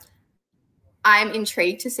 Yeah. I'm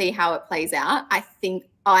intrigued to see how it plays out.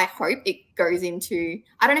 I hope it goes into,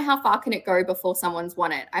 I don't know how far can it go before someone's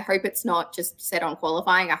won it. I hope it's not just set on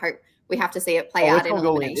qualifying. I hope we have to see it play out in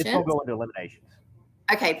eliminations. It's going to go into eliminations.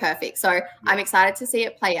 Okay, perfect. So I'm excited to see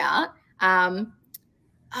it play out. I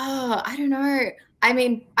don't know. I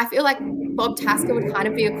mean, I feel like Bob Tasca would kind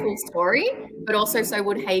of be a cool story, but also so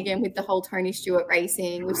would Hagan with the whole Tony Stewart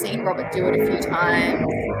racing. We've seen Robert do it a few times.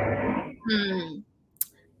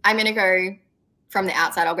 I'm going to go from the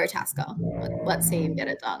outside. I'll go Tasca. Let's see him get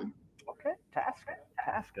it done. Okay,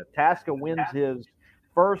 Tasca wins his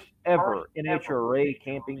first ever NHRA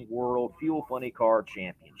Camping World Fuel Funny Car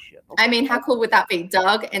Championship. Okay. I mean, how cool would that be?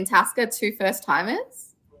 Doug and Tasca, two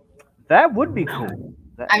first-timers? That would be cool.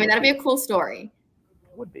 That'd be a cool story.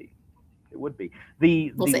 It would be.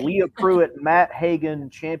 The We'll see. Leah Pruitt, Matt Hagan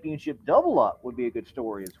championship double up would be a good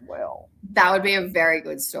story as well. That would be a very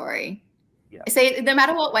good story. Yeah. See, no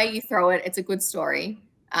matter what way you throw it, it's a good story.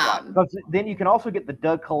 Right. Because then you can also get the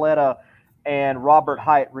Doug Coletta and Robert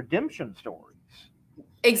Hyatt redemption stories.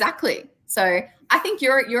 Exactly. So I think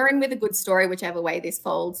you're in with a good story, whichever way this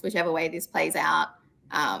folds, whichever way this plays out.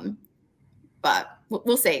 But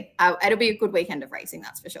we'll see. It'll be a good weekend of racing,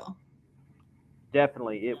 that's for sure.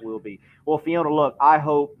 Definitely, it will be. Well, Fiona, look, I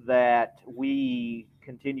hope that we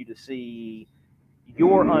continue to see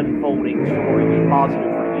your unfolding story be positive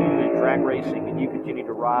for you in drag racing, and you continue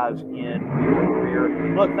to rise in your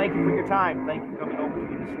career. Look, thank you for your time. Thank you for coming over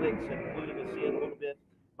to the Slicks and including us in a little bit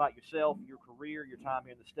about yourself, your career, your time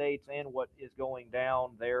here in the States, and what is going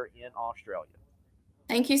down there in Australia.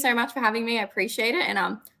 Thank you so much for having me. I appreciate it.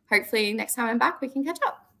 And hopefully next time I'm back, we can catch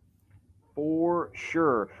up. For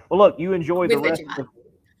sure. Well, look, you enjoy with the rest Vegemite.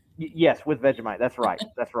 Yes, with Vegemite. That's right.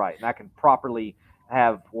 That's right. And I can properly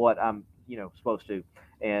have what I'm, supposed to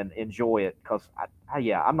and enjoy it because,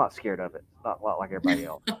 I'm not scared of it. Not like everybody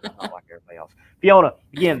else. Not like everybody else. Fiona,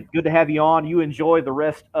 again, good to have you on. You enjoy the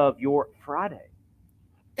rest of your Friday.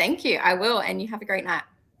 Thank you. I will. And you have a great night.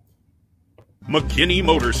 McKinney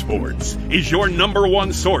Motorsports is your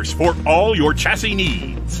 #1 source for all your chassis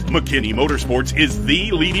needs. McKinney Motorsports is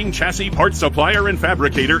the leading chassis parts supplier and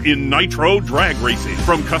fabricator in nitro drag racing.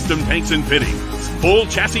 From custom tanks and fittings, full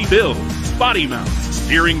chassis builds, body mounts,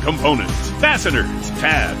 steering components, fasteners,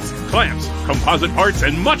 tabs, clamps, composite parts,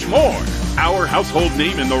 and much more. Our household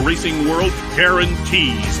name in the racing world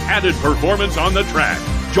guarantees added performance on the track.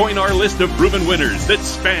 Join our list of proven winners that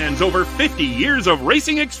spans over 50 years of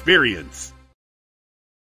racing experience.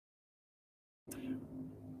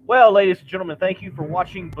 Well, ladies and gentlemen, thank you for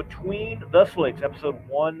watching Between the Slicks, episode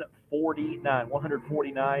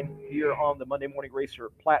 149 here on the Monday Morning Racer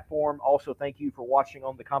platform. Also, thank you for watching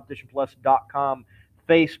on the CompetitionPlus.com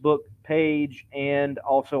Facebook page and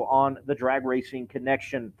also on the Drag Racing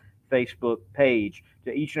Connection Facebook page.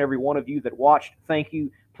 To each and every one of you that watched, thank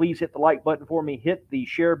you. Please hit the like button for me. Hit the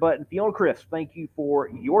share button. Fiona, Chris, thank you for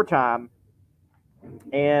your time.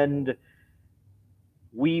 And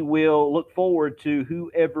we will look forward to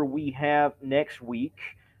whoever we have next week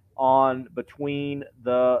on Between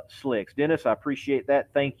the Slicks. Dennis, I appreciate that.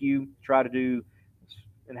 Thank you. Try to do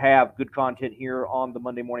and have good content here on the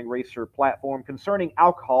Monday Morning Racer platform. Concerning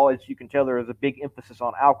alcohol, as you can tell, there is a big emphasis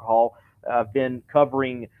on alcohol. I've been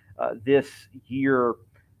covering this year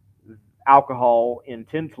alcohol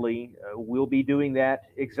intensely. We'll be doing that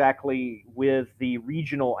exactly with the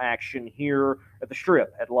regional action here at the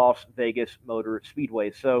Strip at Las Vegas Motor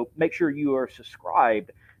Speedway. So make sure you are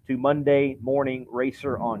subscribed to Monday Morning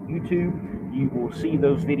Racer on YouTube. You will see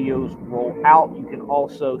those videos roll out. You can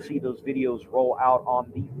also see those videos roll out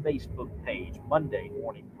on the Facebook page, Monday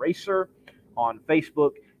Morning Racer on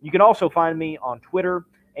Facebook. You can also find me on Twitter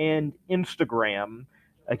and Instagram.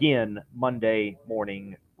 Again, Monday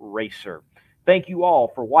Morning Racer. Thank you all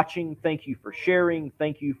for watching. Thank you for sharing.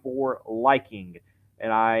 Thank you for liking.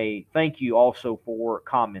 And I thank you also for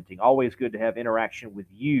commenting. Always good to have interaction with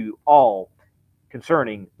you all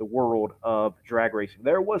concerning the world of drag racing.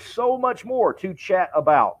 There was so much more to chat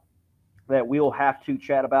about that we'll have to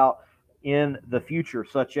chat about in the future,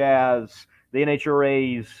 such as the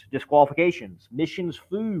NHRA's disqualifications, Missions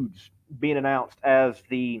Foods being announced as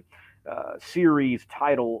the series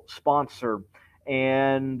title sponsor,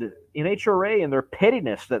 and NHRA and their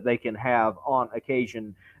pettiness that they can have on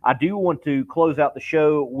occasion. I do want to close out the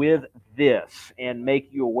show with this and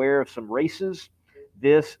make you aware of some races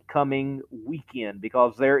this coming weekend,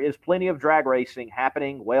 because there is plenty of drag racing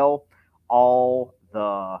happening, well, all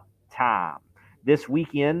the time. This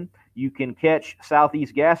weekend, you can catch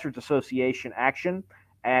Southeast Gassers Association action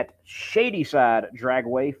at Shadyside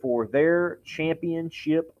Dragway for their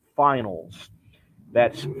championship finals.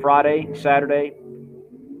 That's Friday, Saturday.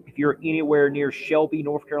 If you're anywhere near Shelby,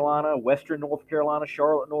 North Carolina, Western North Carolina,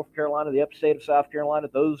 Charlotte, North Carolina, the upstate of South Carolina,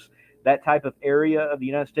 that type of area of the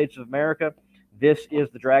United States of America, this is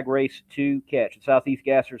the drag race to catch. The Southeast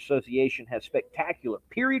Gassers Association has spectacular,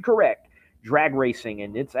 period correct, drag racing,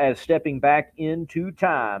 and it's as stepping back into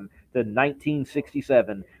time to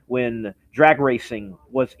 1967 when drag racing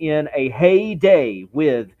was in a heyday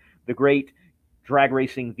with the great drag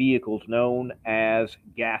racing vehicles known as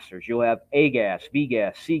gassers. You'll have A-Gas,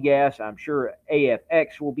 V-Gas, C-Gas. I'm sure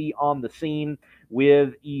AFX will be on the scene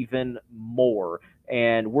with even more.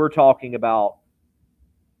 And we're talking about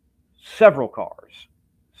several cars,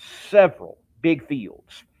 several big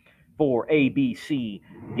fields for ABC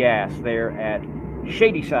Gas there at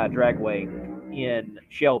Shadyside Dragway in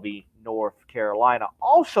Shelby, North Carolina.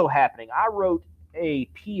 Also happening, I wrote a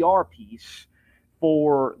PR piece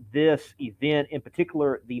for this event, in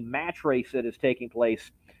particular, the match race that is taking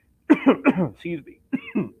place, excuse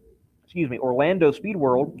me, Orlando Speed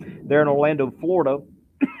World. They're in Orlando, Florida.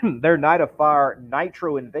 Their Night of Fire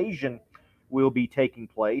Nitro Invasion will be taking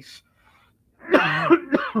place.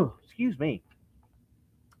 Excuse me.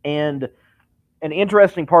 And an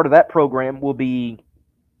interesting part of that program will be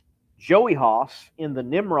Joey Haas in the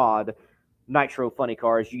Nimrod Nitro Funny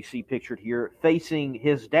Car, as you see pictured here, facing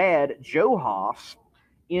his dad, Joe Haas,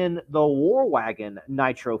 in the War Wagon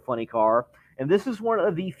Nitro Funny Car. And this is one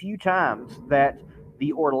of the few times that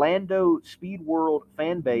the Orlando Speed World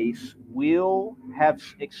fan base will have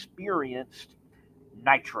experienced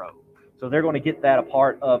Nitro. So they're going to get that a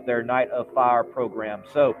part of their Night of Fire program.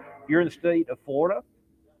 So if you're in the state of Florida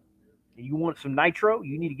and you want some Nitro,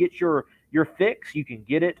 you need to get your fix. You can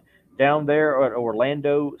get it down there at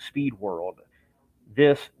Orlando Speed World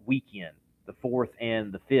this weekend, the 4th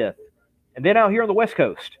and the 5th. And then out here on the West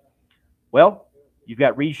Coast, well, you've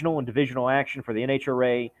got regional and divisional action for the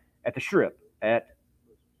NHRA at the Strip at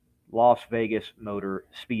Las Vegas Motor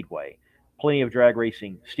Speedway. Plenty of drag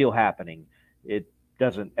racing still happening. It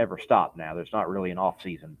doesn't ever stop now. There's not really an off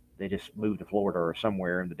season. They just move to Florida or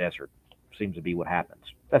somewhere in the desert. Seems to be what happens.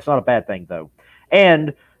 That's not a bad thing, though.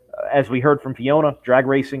 And as we heard from Fiona, drag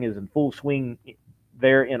racing is in full swing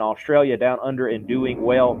there in Australia, down under, and doing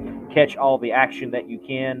well. Catch all the action that you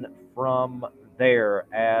can from there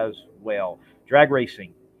as well. Drag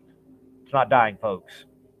racing, it's not dying, folks.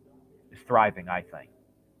 It's thriving, I think.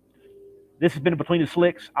 This has been Between the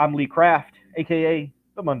Slicks. I'm Lee Kraft, a.k.a.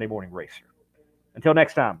 the Monday Morning Racer. Until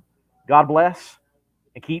next time, God bless,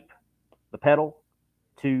 and keep the pedal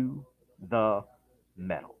to the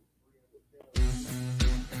metal.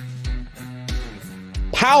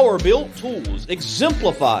 Power-Built Tools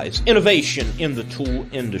exemplifies innovation in the tool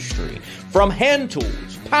industry. From hand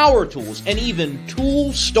tools, power tools, and even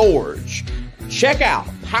tool storage. Check out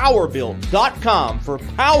powerbuilt.com for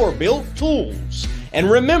Power-Built Tools. And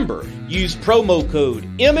remember, use promo code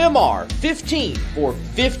MMR15 for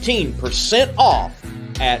 15% off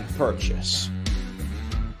at purchase.